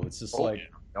know. It's just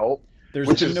nope. There's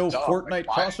no dumb. Fortnite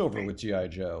crossover with G.I.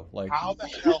 Joe. Like, how the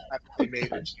hell have they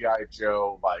made a G.I.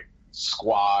 Joe like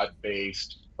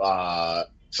squad-based,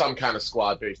 some kind of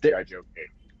squad-based G.I. Joe game?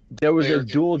 There was a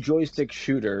dual joystick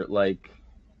shooter like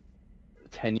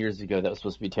 10 years ago that was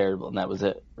supposed to be terrible, and that was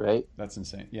it, right? That's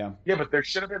insane. Yeah. Yeah, but there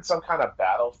should have been some kind of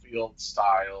Battlefield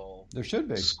style. There should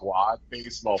be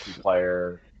squad-based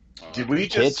multiplayer. Did we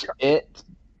just it?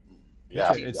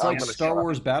 Yeah, it's like Star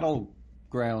Wars Battle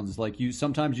grounds. Like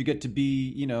sometimes you get to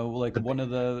be, like one of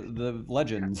the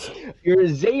legends. You're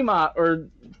Zaymot or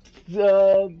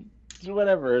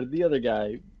whatever, the other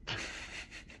guy.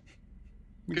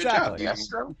 Exactly. Yeah,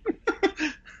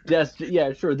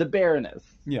 sure. The Baroness.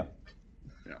 Yeah.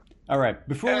 All right.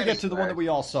 Before we get to the one that we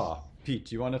all saw, Pete,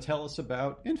 do you want to tell us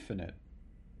about Infinite?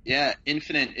 Yeah,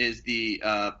 Infinite is the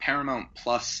Paramount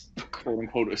Plus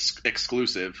quote-unquote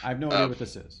exclusive. I have no idea what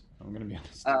this is. I'm going to be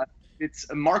honest. It's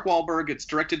Mark Wahlberg. It's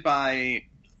directed by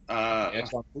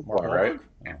Antoine Fuqua, right?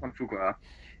 Antoine Fuqua.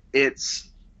 It's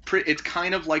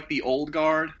kind of like The Old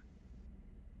Guard,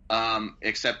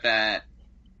 except that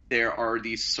there are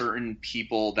these certain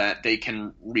people that they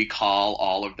can recall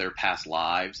all of their past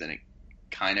lives, and it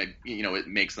kind of, it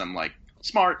makes them like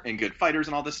smart and good fighters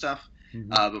and all this stuff. Mm-hmm.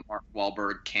 But Mark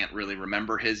Wahlberg can't really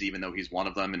remember his, even though he's one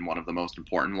of them and one of the most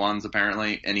important ones,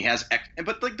 apparently. And he has,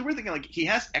 but like the weird thing, like he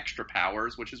has extra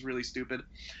powers, which is really stupid.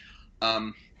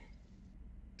 So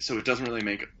it doesn't really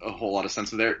make a whole lot of sense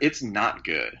there. It's not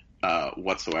good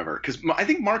whatsoever, because I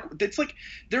think it's like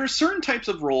there are certain types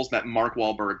of roles that Mark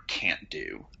Wahlberg can't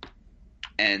do,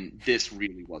 and this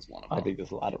really was one of them. I think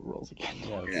there's a lot of roles again.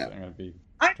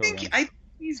 I think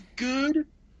he's good.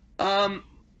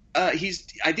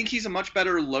 I think he's a much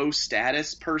better low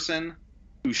status person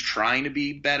who's trying to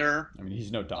be better. I mean,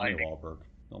 he's no Donnie Wahlberg.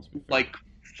 Like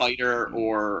Fighter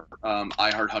or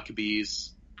I Heart Huckabees.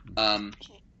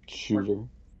 Shooter.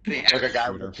 Like a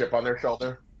guy with a chip on their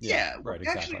shoulder. Yeah, right.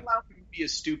 Exactly. Actually allow him to be a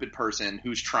stupid person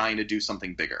who's trying to do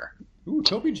something bigger. Ooh,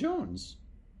 Toby Jones.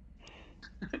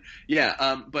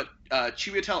 Yeah, but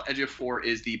Chiwetel Ejiofor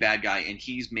is the bad guy, and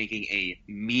he's making a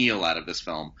meal out of this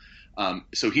film.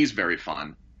 So he's very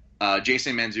fun.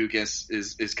 Jason Mantzoukas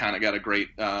is kind of got a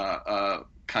great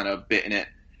kind of bit in it.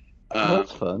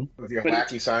 That's fun. Was he a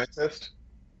wacky scientist?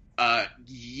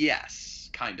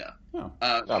 Yes, kind of. Oh.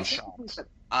 I'm shocked.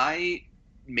 I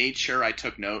made sure I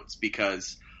took notes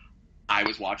because I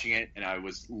was watching it and I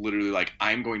was literally like,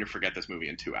 I'm going to forget this movie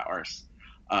in 2 hours.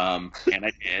 And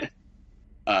I did.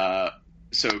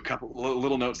 So a couple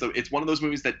little notes though. It's one of those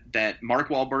movies that Mark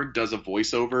Wahlberg does a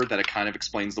voiceover that it kind of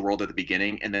explains the world at the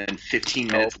beginning, and then 15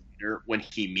 minutes later, when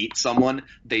he meets someone,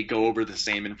 they go over the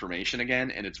same information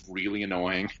again, and it's really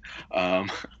annoying.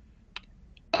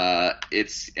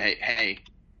 It's hey,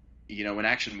 in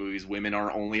action movies, women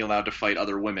are only allowed to fight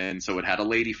other women, so it had a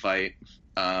lady fight.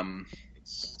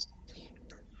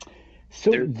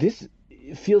 This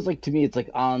feels like to me, it's like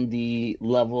on the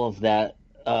level of that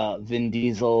Vin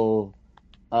Diesel.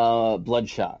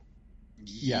 Bloodshot.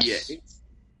 Yes. Yeah,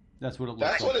 that's what it looks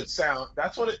That's like. what it sounds.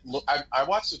 That's what it look. I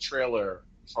watched the trailer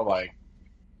for like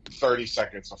 30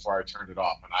 seconds before I turned it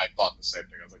off, and I thought the same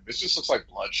thing. I was like, this just looks like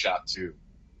Bloodshot 2.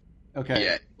 Okay,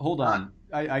 yeah. Hold on.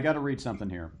 I got to read something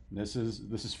here. This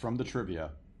is from the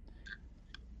trivia.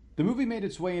 The movie made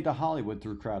its way into Hollywood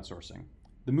through crowdsourcing.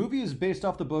 The movie is based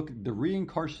off the book The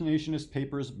Reincarnationist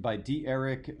Papers by D.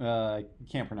 Eric. I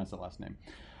can't pronounce the last name.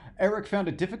 Eric found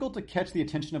it difficult to catch the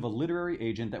attention of a literary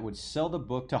agent that would sell the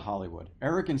book to Hollywood.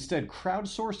 Eric instead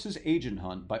crowdsourced his agent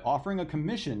hunt by offering a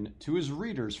commission to his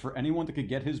readers for anyone that could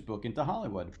get his book into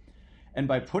Hollywood. And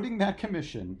by putting that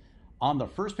commission on the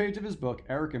first page of his book,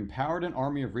 Eric empowered an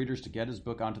army of readers to get his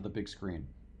book onto the big screen.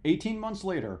 18 months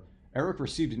later, Eric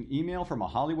received an email from a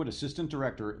Hollywood assistant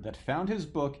director that found his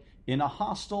book in a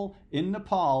hostel in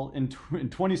Nepal. In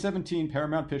 2017,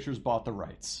 Paramount Pictures bought the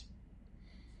rights.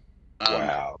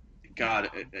 Wow. God,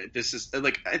 this is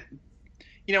like,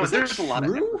 there's a lot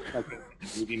of effort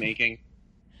in movie making.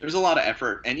 There's a lot of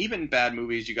effort, and even bad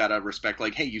movies, you gotta respect.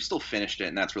 Like, hey, you still finished it,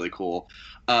 and that's really cool.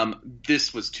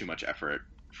 This was too much effort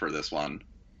for this one.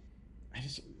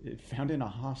 It found in a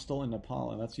hostel in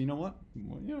Nepal, and that's what?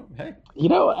 Hey, you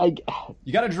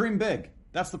gotta dream big.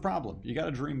 That's the problem. You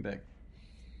gotta dream big.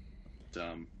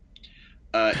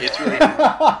 It's really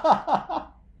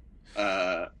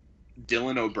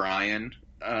Dylan O'Brien,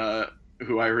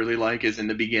 who I really like, is in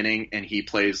the beginning, and he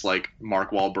plays like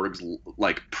Mark Wahlberg's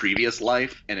like previous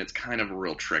life, and it's kind of a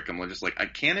real trick. I'm just like,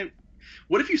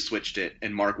 what if you switched it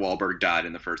and Mark Wahlberg died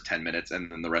in the first 10 minutes,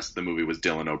 and then the rest of the movie was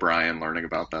Dylan O'Brien learning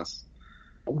about this?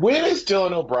 When is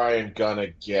Dylan O'Brien gonna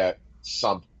get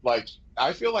some? Like,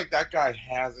 I feel like that guy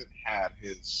hasn't had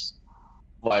his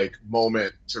like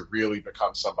moment to really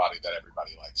become somebody that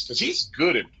everybody likes, because he's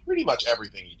good at pretty much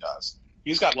everything he does.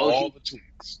 He's got all the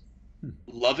tools.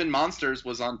 Love and Monsters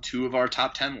was on 2 of our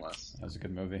top 10 lists. That was a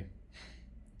good movie.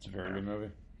 It's a very good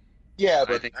movie. Yeah,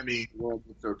 but I mean, the world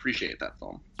would to appreciate that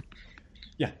film.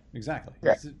 Yeah, exactly.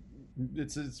 Yeah.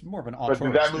 It's more of an auteur. But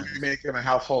did that movie make him a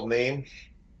household name?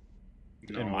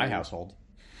 In my household.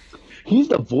 He's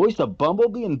the voice of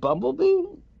Bumblebee in Bumblebee?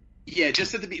 Yeah,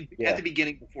 just at the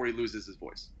beginning before he loses his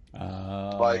voice.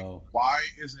 Like, why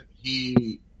isn't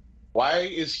he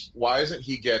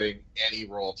getting any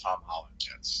role Tom Holland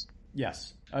gets?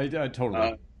 Yes, I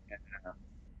totally.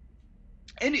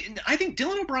 And I think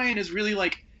Dylan O'Brien is really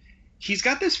like, he's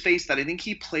got this face that I think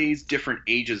he plays different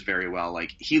ages very well.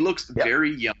 Like, he looks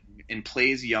very young and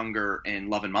plays younger in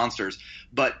Love and Monsters,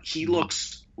 but he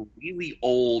looks really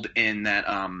old in that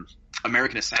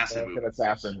American Assassin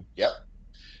movie. Yep.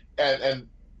 And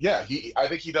yeah, I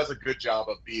think he does a good job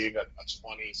of being a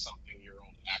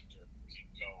 20-something-year-old actor who can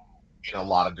go in a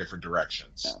lot of different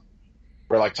directions. Yeah.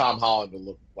 Where like Tom Holland will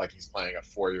look like he's playing a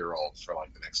 4-year-old for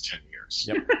like the next 10 years.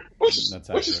 Yep.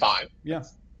 which is fine. Yeah.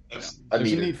 That's a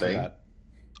needed thing. That.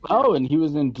 Oh, and he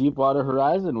was in Deepwater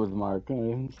Horizon with Mark.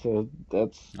 So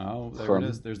that's there it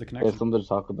is. There's the connection. There's something to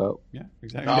talk about. Yeah,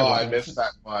 exactly. Oh, I missed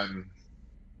that one.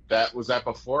 Was that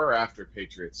before or after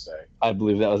Patriots Day? I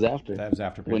believe that was after. That was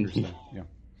after Patriots Day. Yeah.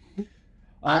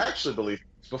 I actually believe it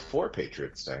was before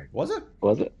Patriots Day. Was it?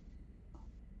 Was it?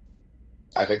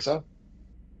 I think so.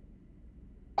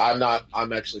 I'm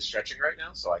actually stretching right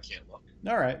now, so I can't look.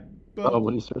 All right. But... Oh,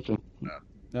 what are you searching?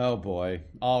 Oh boy.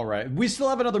 All right. We still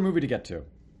have another movie to get to.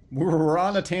 We're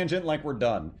on a tangent like we're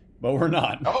done, but we're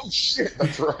not. Oh shit,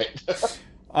 that's right.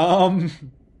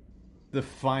 The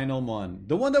final one.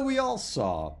 The one that we all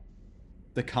saw.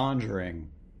 The Conjuring,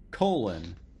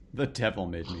 The Devil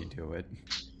Made Me Do It.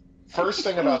 First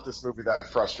thing about this movie that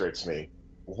frustrates me.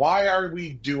 Why are we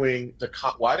doing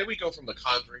why did we go from The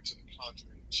Conjuring to The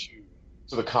Conjuring 2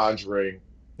 to The Conjuring,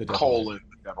 The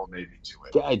Devil Made Me Do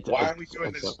It? Why are we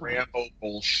doing this Rambo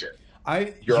bullshit?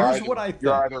 You're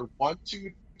either 1,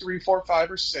 2, 3, 4,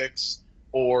 5, or 6,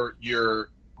 or your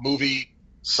movie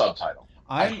subtitle.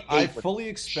 I fully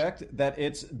expect that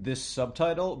it's this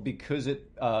subtitle because it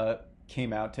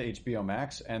came out to HBO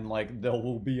Max, and like there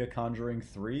will be a Conjuring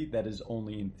 3 that is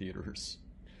only in theaters.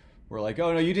 We're like,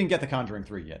 oh no, you didn't get the Conjuring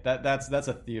 3 yet. That's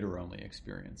a theater only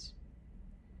experience.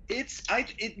 That's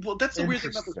the weird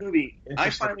thing about this movie. I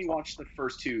finally watched the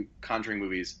first 2 Conjuring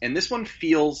movies, and this one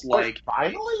feels like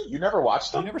finally. You never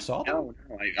watched them? You never saw them?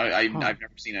 No, I've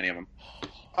never seen any of them.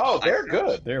 Oh, they're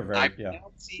good. They're very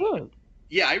good.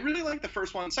 Yeah, I really liked the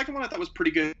first one. The second one I thought was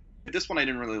pretty good. This one I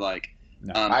didn't really like.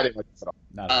 No, I didn't like this at all.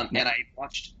 And I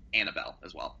watched Annabelle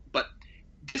as well. But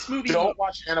this movie... Don't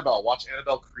watch Annabelle. Watch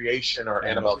Annabelle Creation or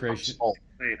Annabelle Creation.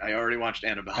 Wait, I already watched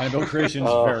Annabelle. Annabelle Creation is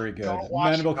very good.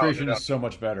 Annabelle Creation is so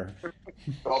much better.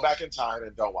 Go back in time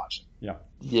and don't watch it. Yeah.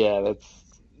 Yeah, that's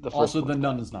the first Also, one. The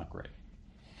Nun is not great.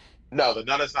 No, The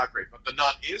Nun is not great. But The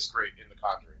Nun is great in The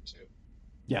Conjuring 2.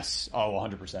 Yes. Oh,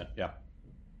 100%. Yeah.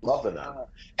 Love The Nun.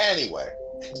 Anyway.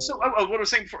 So what I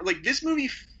was saying before, like, this movie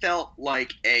felt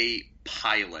like a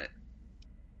pilot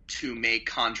to make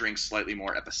Conjuring slightly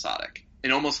more episodic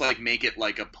and almost like make it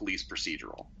like a police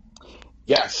procedural.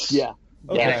 Yes. Yeah.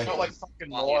 Okay. Yeah, it felt like fucking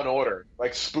Law and Order,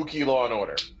 like spooky Law and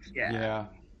Order. Yeah.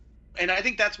 And I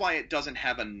think that's why it doesn't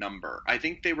have a number. I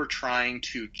think they were trying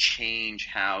to change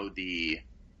how the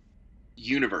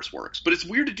universe works. But it's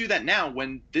weird to do that now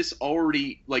when this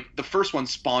already, like, the first one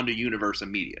spawned a universe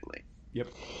immediately. Yep.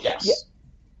 Yes.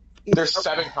 Yeah. There's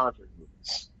 7 Conjuring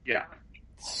movies. Yeah.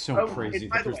 It's so crazy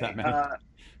that there's that many.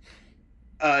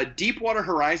 Deepwater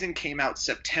Horizon came out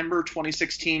September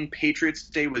 2016. Patriots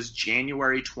Day was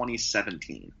January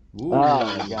 2017. Ooh,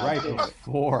 right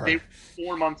before. They were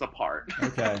 4 months apart.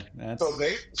 Okay.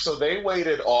 So they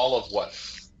waited all of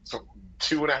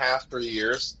 2.5, 3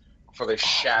 years before they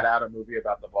shat out a movie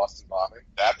about the Boston bombing.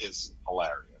 That is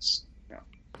hilarious. Yeah.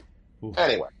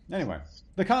 Anyway,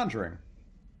 The Conjuring.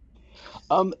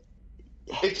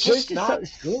 It's just not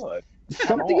good.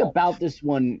 Something about this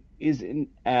one isn't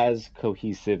as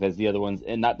cohesive as the other ones,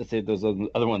 and not to say those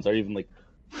other ones are even like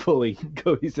fully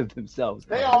cohesive themselves.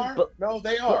 They are.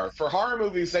 They are. For horror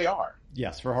movies, they are.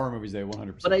 Yes, for horror movies, they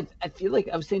 100%. But I feel like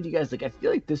I was saying to you guys, like I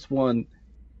feel like this one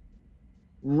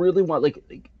really like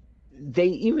they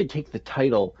even take the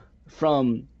title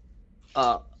from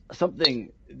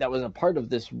something that was a part of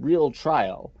this real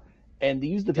trial, and they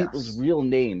use the people's real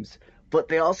names, but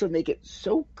they also make it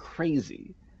so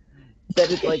crazy that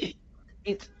it's like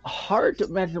it's hard to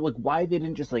imagine like why they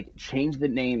didn't just like change the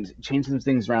names, change some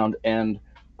things around, and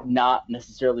not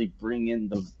necessarily bring in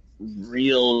the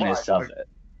realness of it.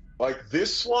 Like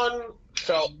this one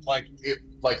felt like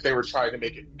they were trying to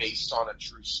make it based on a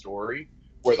true story,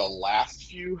 where the last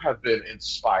few have been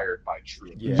inspired by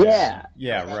true. Yeah,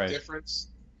 right. Difference.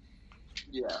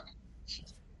 Yeah.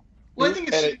 Well, I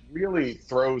think it really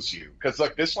throws you because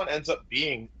like this one ends up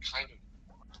being kind of.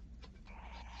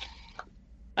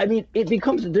 I mean,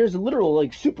 there's a literal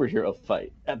like superhero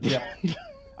fight at the end.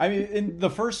 I mean, in the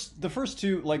first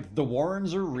two, like the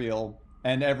Warrens are real,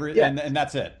 and and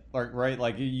that's it, right?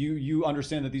 Like you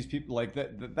understand that these people, like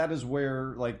that is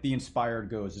where like the inspired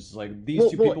goes. It's like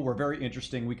these two people were very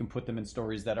interesting. We can put them in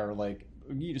stories that are like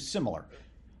similar.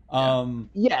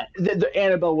 The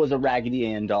Annabelle was a Raggedy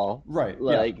Ann doll, right?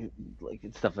 Like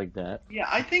stuff like that. Yeah,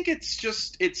 I think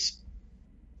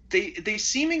they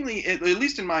seemingly, at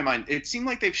least in my mind, it seemed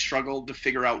like they've struggled to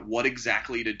figure out what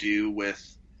exactly to do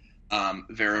with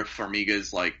Vera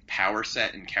Farmiga's like power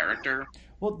set and character.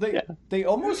 Well, they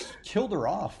almost killed her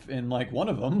off in like one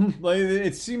of them. Like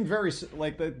it seemed very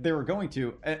like they were going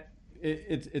to.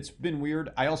 It's been weird.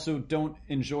 I also don't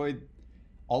enjoy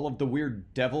all of the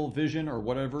weird devil vision or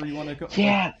whatever you want to call.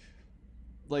 Yeah,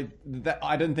 like that.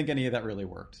 I didn't think any of that really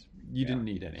worked. You didn't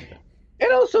need any of it.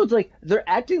 And also, it's like they're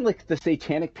acting like the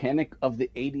Satanic Panic of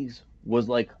the '80s was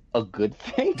like a good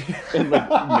thing and like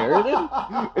narrative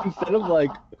instead of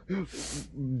like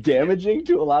damaging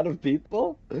to a lot of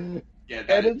people. Yeah,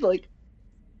 and it's like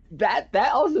that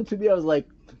also to me, I was like,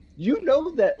 you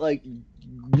know that like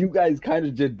you guys kind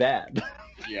of did bad.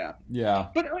 Yeah.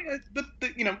 But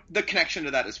the the connection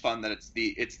to that is fun. That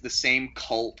it's the same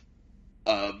cult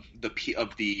of the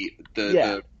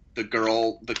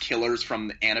girl, the killers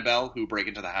from Annabelle who break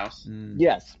into the house.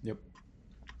 Yes. Yep.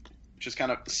 Which is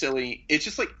kind of silly. It's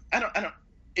just like I don't.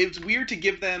 It's weird to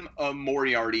give them a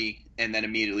Moriarty and then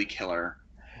immediately kill her.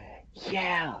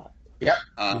 Yeah. Yeah.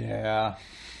 Yeah.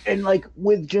 And like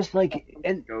with just like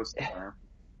and Ghost Star.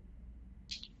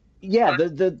 Yeah,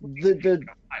 the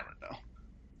Island though.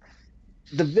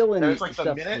 The villain. And it's like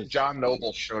the minute John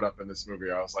Noble showed up in this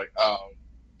movie, I was like, oh,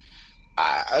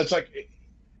 it's like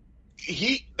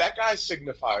that guy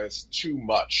signifies too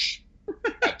much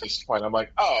at this point. I'm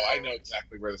like, oh, I know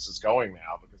exactly where this is going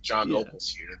now because John Noble's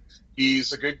here.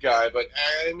 He's a good guy, but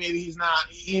maybe he's not.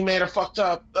 He made a fucked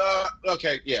up.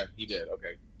 Okay, yeah, he did.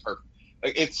 Okay, perfect.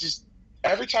 Like it's just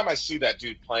every time I see that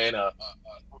dude playing an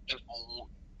old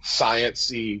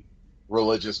science-y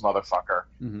religious motherfucker,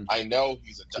 I know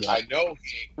I know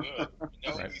he ain't good. I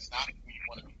know he's not who you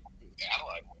want to be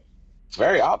allied with. It's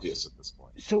very obvious at this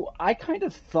point. So I kind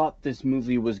of thought this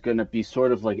movie was going to be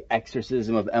sort of like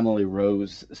Exorcism of Emily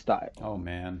Rose style. Oh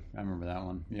man, I remember that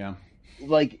one. Yeah.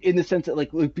 Like in the sense that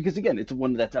like because again it's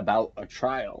one that's about a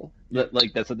trial.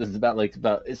 Like that's what this is about. Like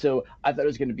about so I thought it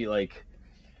was going to be like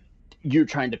you're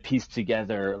trying to piece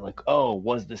together like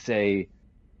was this a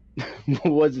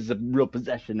real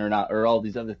possession or not, or all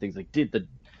these other things like did the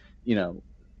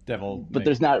devil, but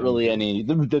there's not really any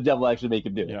the devil actually make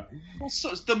him do it. Yeah. Well,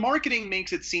 so the marketing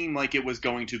makes it seem like it was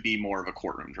going to be more of a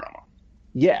courtroom drama.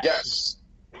 Yeah. Yes.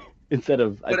 Instead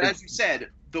of but as you said,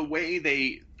 the way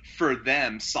they for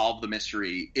them solve the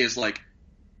mystery is like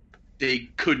they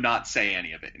could not say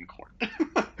any of it in court.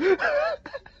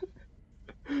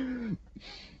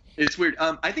 It's weird.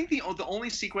 I think the only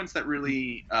sequence that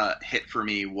really hit for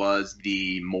me was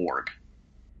the morgue.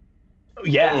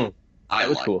 Yeah, that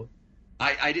was cool.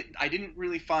 I didn't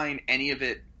really find any of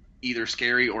it either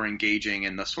scary or engaging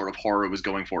in the sort of horror it was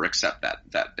going for, except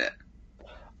that bit.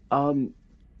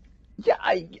 Yeah,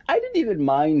 I didn't even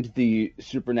mind the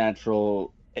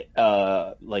supernatural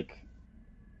like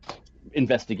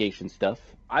investigation stuff.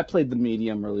 I played The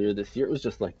Medium earlier this year. It was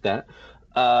just like that.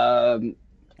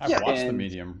 I've watched The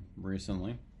Medium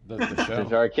recently. The show.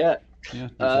 The Arquette. Yeah.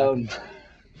 Exactly.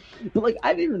 But like,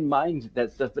 I didn't even mind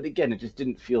that stuff. But again, it just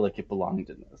didn't feel like it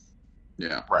belonged in this.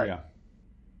 Yeah. Right. Yeah.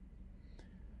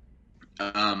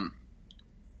 I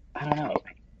don't know.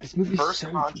 This movie First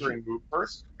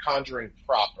Conjuring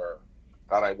proper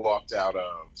that I walked out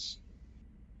of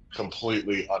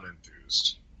completely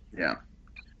unenthused. Yeah.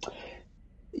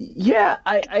 Yeah,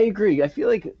 I agree. I feel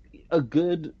like a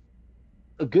good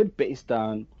based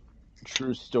on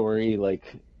true story,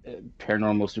 like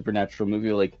paranormal supernatural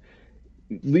movie, like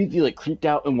leave you like creeped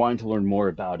out and wanting to learn more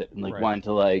about it and like wanting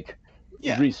to like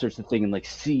research the thing and like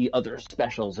see other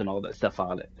specials and all that stuff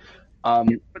on it.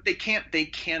 But they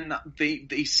cannot.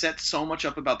 They set so much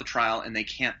up about the trial and they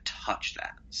can't touch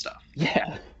that stuff.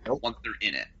 Yeah. Once they're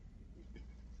in it,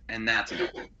 and that's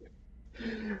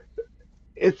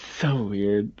it's so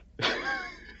weird.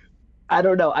 I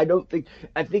don't know. I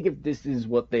think if this is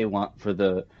what they want for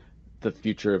the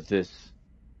future of this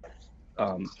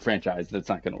franchise, that's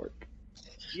not going to work.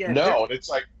 Yeah. No, and it's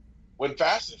like when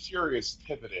Fast and Furious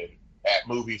pivoted at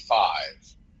movie 5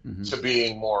 to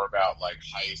being more about like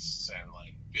heists and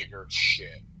like bigger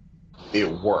shit, it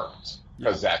worked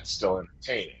because that's still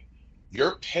entertaining.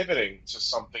 You're pivoting to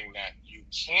something that you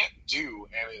can't do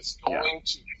and is going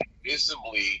to be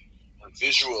visibly or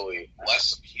visually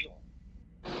less appealing.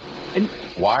 And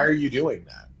why are you doing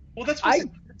that? Well, that's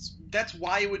that's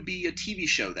why it would be a TV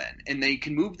show then, and they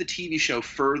can move the TV show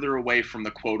further away from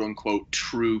the quote unquote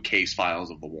true case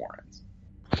files of the Warrens.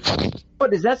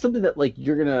 But is that something that like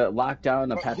you're gonna lock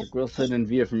down a Patrick Wilson and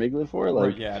Via Farmiga for?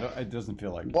 Like, yeah, it doesn't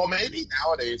feel like. Well, maybe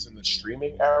nowadays in the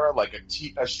streaming era, like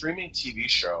a streaming TV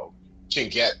show can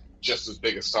get just as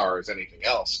big a star as anything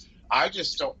else. I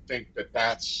just don't think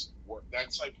that's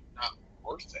like not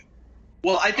worth it.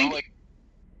 Well, I think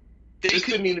this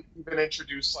didn't even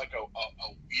introduce like a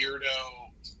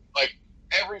weirdo. Like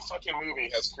every fucking movie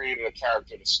has created a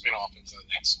character to spin off into the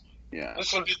next one. Yeah,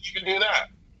 this one you can do that.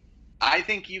 I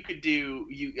think you could do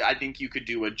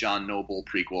a John Noble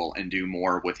prequel and do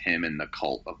more with him in the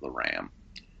Cult of the Ram.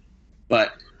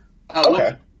 But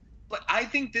okay. But I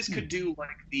think this could do like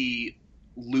the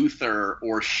Luther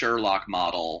or Sherlock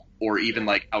model, or even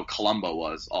like how Columbo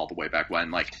was all the way back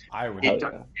when. Like it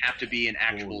doesn't have to be an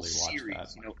actual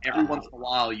series. You know, every once in a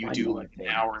while you do like an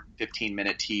hour and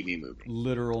 15-minute TV movie.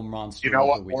 Literal monster. You know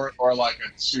what? Or like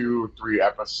a 2-3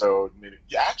 episode minute.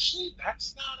 Actually,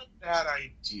 that's not a bad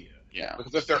idea. Yeah.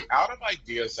 Because if they're out of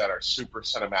ideas that are super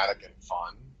cinematic and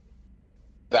fun,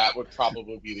 that would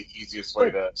probably be the easiest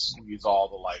way to squeeze all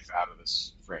the life out of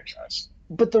this franchise.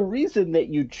 But the reason that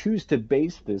you choose to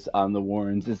base this on the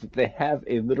Warrens is that they have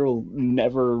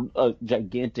a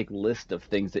gigantic list of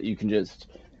things that you can just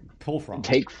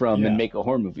take from, and make a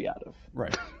horror movie out of.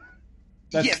 Right.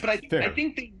 But I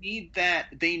think they need that.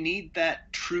 They need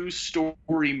that true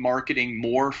story marketing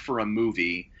more for a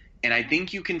movie. And I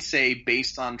think you can say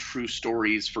based on true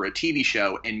stories for a TV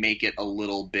show and make it a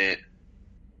little bit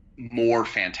more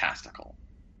fantastical.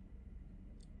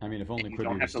 I mean, if only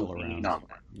Quibi was still around,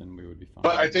 then we would be fine.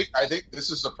 But I think this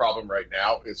is the problem right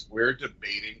now is we're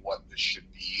debating what this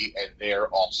should be, and they're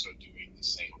also doing the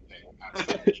same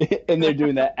thing. And they're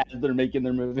doing that as they're making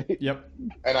their movie. Yep.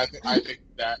 And I think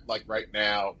that like right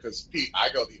now, because Pete, I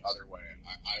go the other way.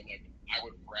 I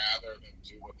would rather them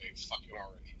do what they fucking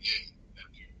already did than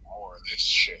do more of this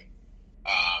shit,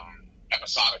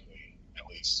 episodically at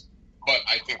least. But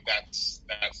I think that's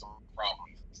the problem.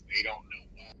 They don't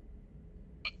know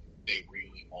what they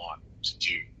really want to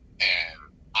do, and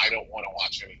I don't want to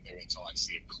watch anything until I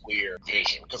see a clear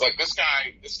vision. Because like this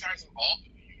guy's involved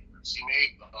in the universe. He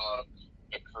made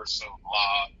the Curse of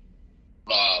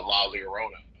La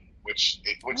Llorona, which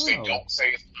they don't say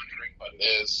is Conjuring, but it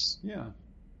is. Yeah.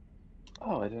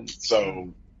 Oh, I didn't.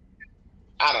 So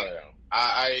I don't know.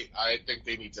 I think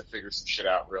they need to figure some shit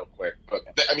out real quick. But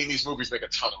I mean, these movies make a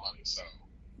ton of money, so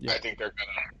I think they're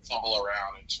gonna fumble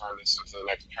around and turn this into the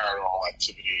next Paranormal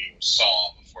Activity or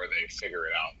Saw before they figure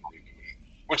it out and reboot it.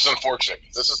 Which is unfortunate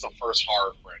because this is the first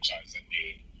horror franchise that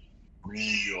made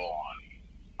real money.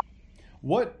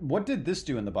 What did this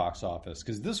do in the box office?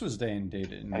 Because this was day and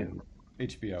date in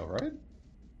HBO, right?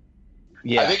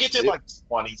 Yeah, I think it did like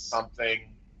 20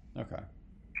 something. Okay.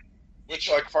 Which,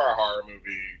 like, for a horror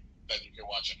movie that you can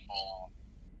watch at home,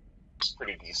 it's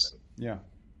pretty decent. Yeah.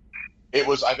 I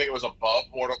think it was above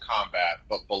Mortal Kombat,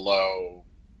 but below.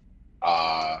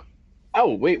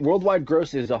 Oh wait, worldwide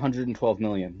gross is 112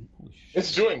 million.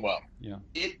 It's doing well. Yeah.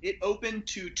 It opened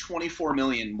to 24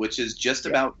 million, which is just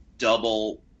about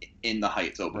double in the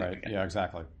Heights opening. Right. Again. Yeah.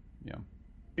 Exactly. Yeah.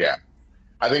 Yeah.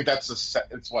 I think that's the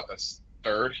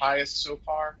third highest so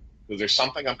far. Because there's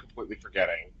something I'm completely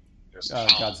forgetting. There's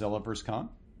Godzilla vs. Kong.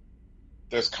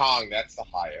 There's Kong. That's the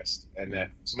highest, and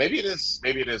then so maybe it is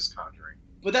Conjuring.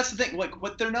 But that's the thing. Like,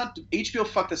 what they're not. HBO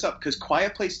fucked this up because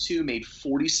Quiet Place 2 made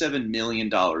 $47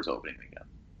 million opening weekend.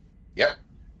 Yep.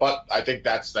 But I think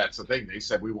that's the thing. They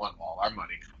said we want all our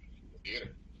money coming from the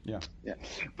theater. Yeah.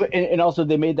 But and also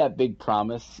they made that big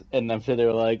promise, and I'm sure they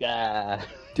were like, yeah,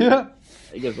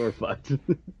 I guess we're fucked.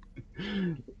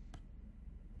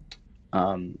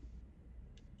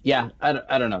 Yeah,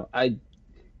 I don't know.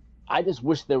 I just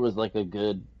wish there was like a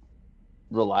good,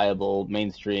 reliable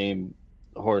mainstream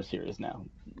horror series now.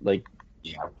 Like,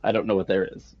 I don't know what there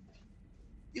is.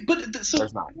 But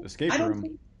there's not. Escape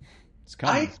Room. It's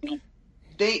coming. I think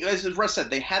they, as Russ said,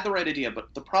 they had the right idea,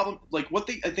 but the problem, like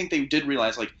I think they did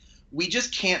realize, like, we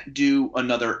just can't do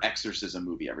another exorcism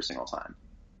movie every single time.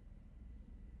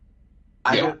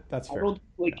 That's fair.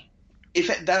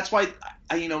 That's why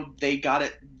they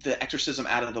got the exorcism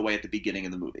out of the way at the beginning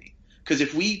of the movie. Because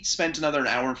if we spent another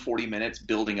hour and 40 minutes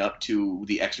building up to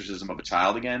the exorcism of a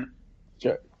child again,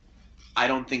 sure, I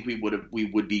don't think we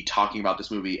would be talking about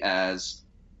this movie as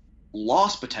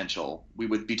lost potential. We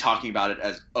would be talking about it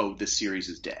as, oh, this series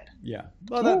is dead. Yeah,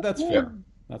 well, that's fair.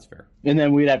 That's fair. And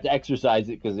then we'd have to exercise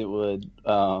it because it would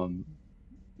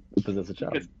possess a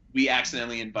child. Because we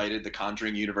accidentally invited the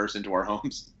Conjuring universe into our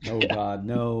homes. Oh God,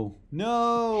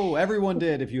 no! Everyone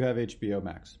did. If you have HBO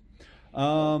Max,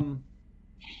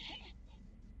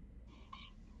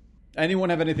 Anyone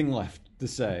have anything left to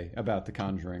say about The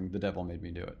Conjuring? The Devil Made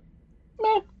Me Do It.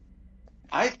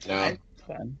 I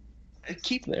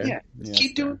keep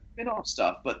keep doing spin-off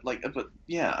stuff, but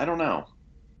yeah, I don't know.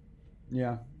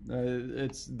 Yeah,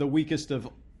 it's the weakest of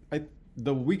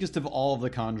all of the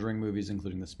Conjuring movies,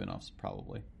 including the spin-offs,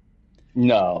 probably.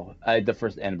 No, the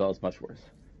first Annabelle is much worse.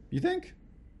 You think?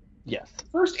 Yes.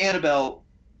 First Annabelle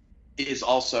is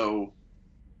also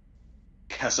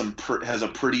has a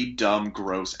pretty dumb,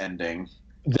 gross ending.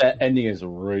 That ending is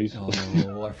racist.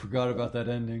 Oh, I forgot about that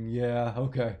ending. Yeah,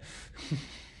 okay.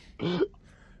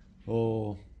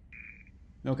 Oh.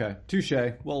 Okay, touche.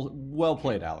 Well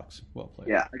played, Alex. Well played.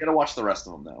 Yeah, I gotta watch the rest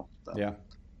of them though. So. Yeah,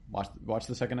 watch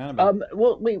the second Annabelle.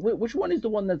 Well, wait, which one is the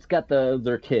one that's got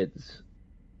their kids?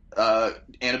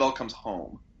 Annabelle Comes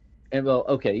Home. Annabelle.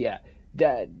 Okay, yeah.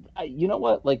 You know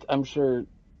what? Like, I'm sure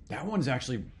that one's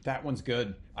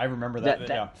good. I remember that.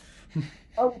 Yeah.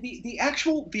 Oh, the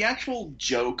actual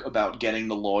joke about getting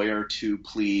the lawyer to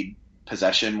plead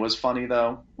possession was funny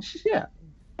though. Yeah,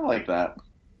 I like that.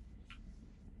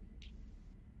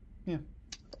 Yeah.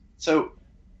 So,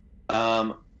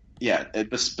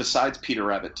 besides Peter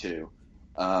Rabbit 2,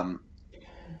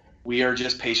 we are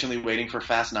just patiently waiting for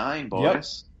Fast 9,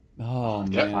 boys. Yep. Oh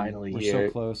man, finally we're here.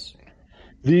 so close.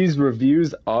 These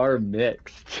reviews are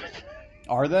mixed.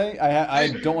 Are they? I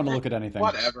don't want to look at anything.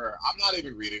 Whatever. I'm not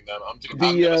even reading them. I'm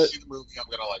gonna see the movie. I'm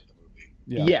gonna like the movie.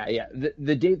 Yeah.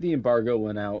 The day the embargo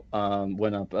went up,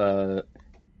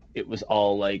 it was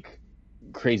all like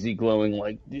crazy glowing,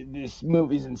 like this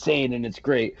movie's insane and it's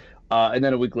great. And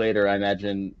then a week later, I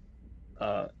imagine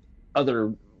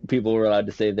other people were allowed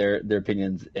to say their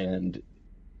opinions, and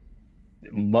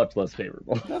much less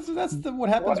favorable. That's what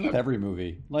happens with every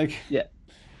movie. Like, yeah,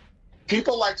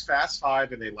 people liked Fast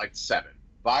 5 and they liked 7.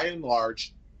 By and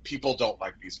large, people don't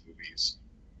like these movies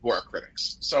who are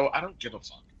critics. So I don't give a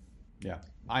fuck. Yeah,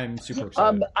 I'm super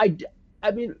excited.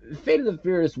 I mean, Fate of the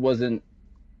Furious wasn't,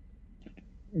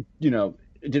 it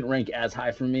didn't rank as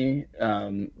high for me,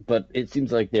 but it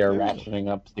seems like they are ratcheting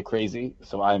up the crazy,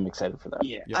 so I'm excited for that.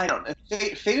 Yeah, yep. I don't know.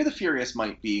 Fate of the Furious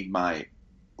might be my,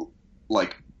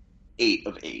 8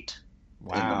 of 8.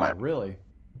 Wow, really?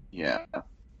 Yeah.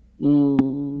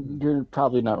 You're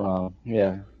probably not wrong.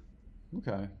 Yeah.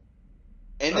 Okay.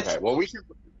 And well, we can...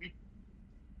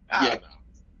 I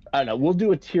don't know. We'll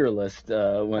do a tier list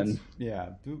when... Yeah.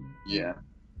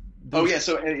 Oh, yeah,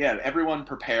 so, everyone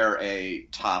prepare a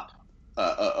top...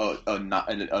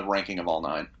 a ranking of all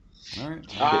 9. All right.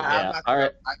 All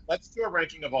right. Let's do a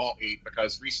ranking of all 8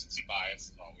 because recency bias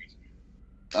is always weird.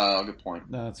 Oh, good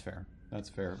point. No, that's fair. That's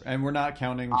fair. And we're not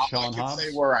counting Sean Hobbs?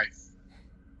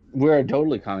 We're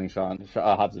totally counting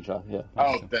Hobbs and Shaw, yeah.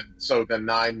 Oh, then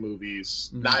 9 movies.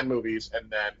 Mm-hmm. 9 movies, and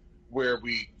then where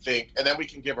we think... And then we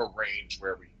can give a range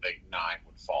where we think 9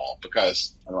 would fall,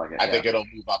 because I think it'll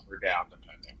move up or down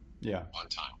depending on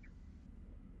time.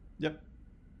 Yep.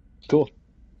 Cool.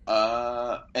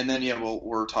 And then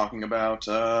we're talking about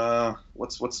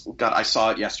what's God, I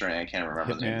saw it yesterday. I can't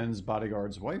remember. Hitman's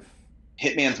Bodyguard's wife.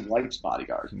 Hitman's wife's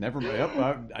bodyguard. Never.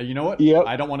 Yep. You know what? Yep.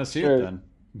 I don't want to see it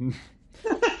then.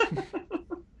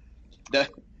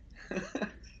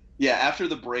 Yeah. After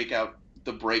the breakout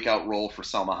role for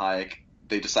Salma Hayek,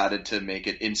 they decided to make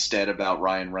it instead about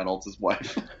Ryan Reynolds'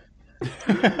 wife.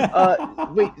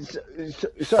 Wait.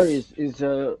 Sorry. Is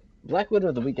Black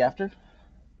Widow the week after?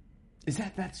 Is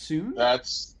that soon?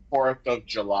 That's 4th of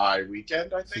July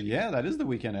weekend, I think. So yeah, that is the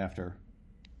weekend after.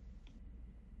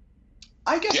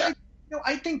 I guess. Yeah.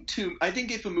 I think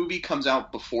if a movie comes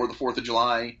out before the 4th of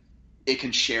July, it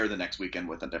can share the next weekend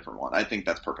with a different one. I think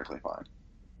that's perfectly fine.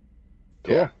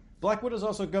 Yeah. Black Widow's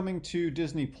also coming to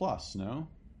Disney Plus, no?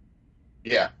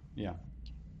 Yeah. Yeah.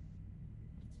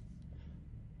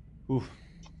 Oof.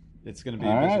 It's going to be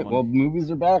all a busy right. one. Well, movies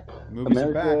are back. Movies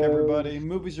are back, everybody.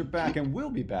 Movies are back and will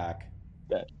be back.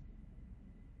 Yeah.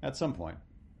 At some point.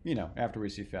 After we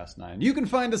see Fast 9. You can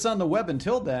find us on the web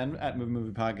until then at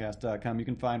moviemoviepodcast.com. You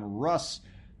can find Russ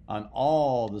on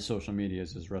all the social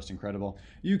medias as Russ Incredible.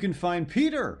 You can find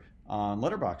Peter on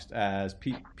Letterboxd as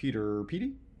Peter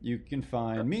Petey. You can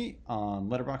find me on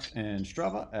Letterboxd and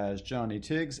Strava as Johnny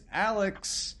Tiggs.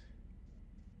 Alex,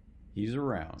 he's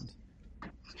around.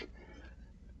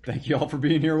 Thank you all for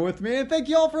being here with me, and thank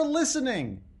you all for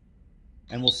listening.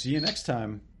 And we'll see you next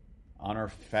time on our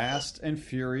Fast and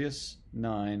Furious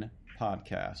 9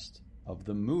 podcast of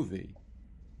the Movie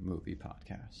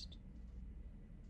Podcast.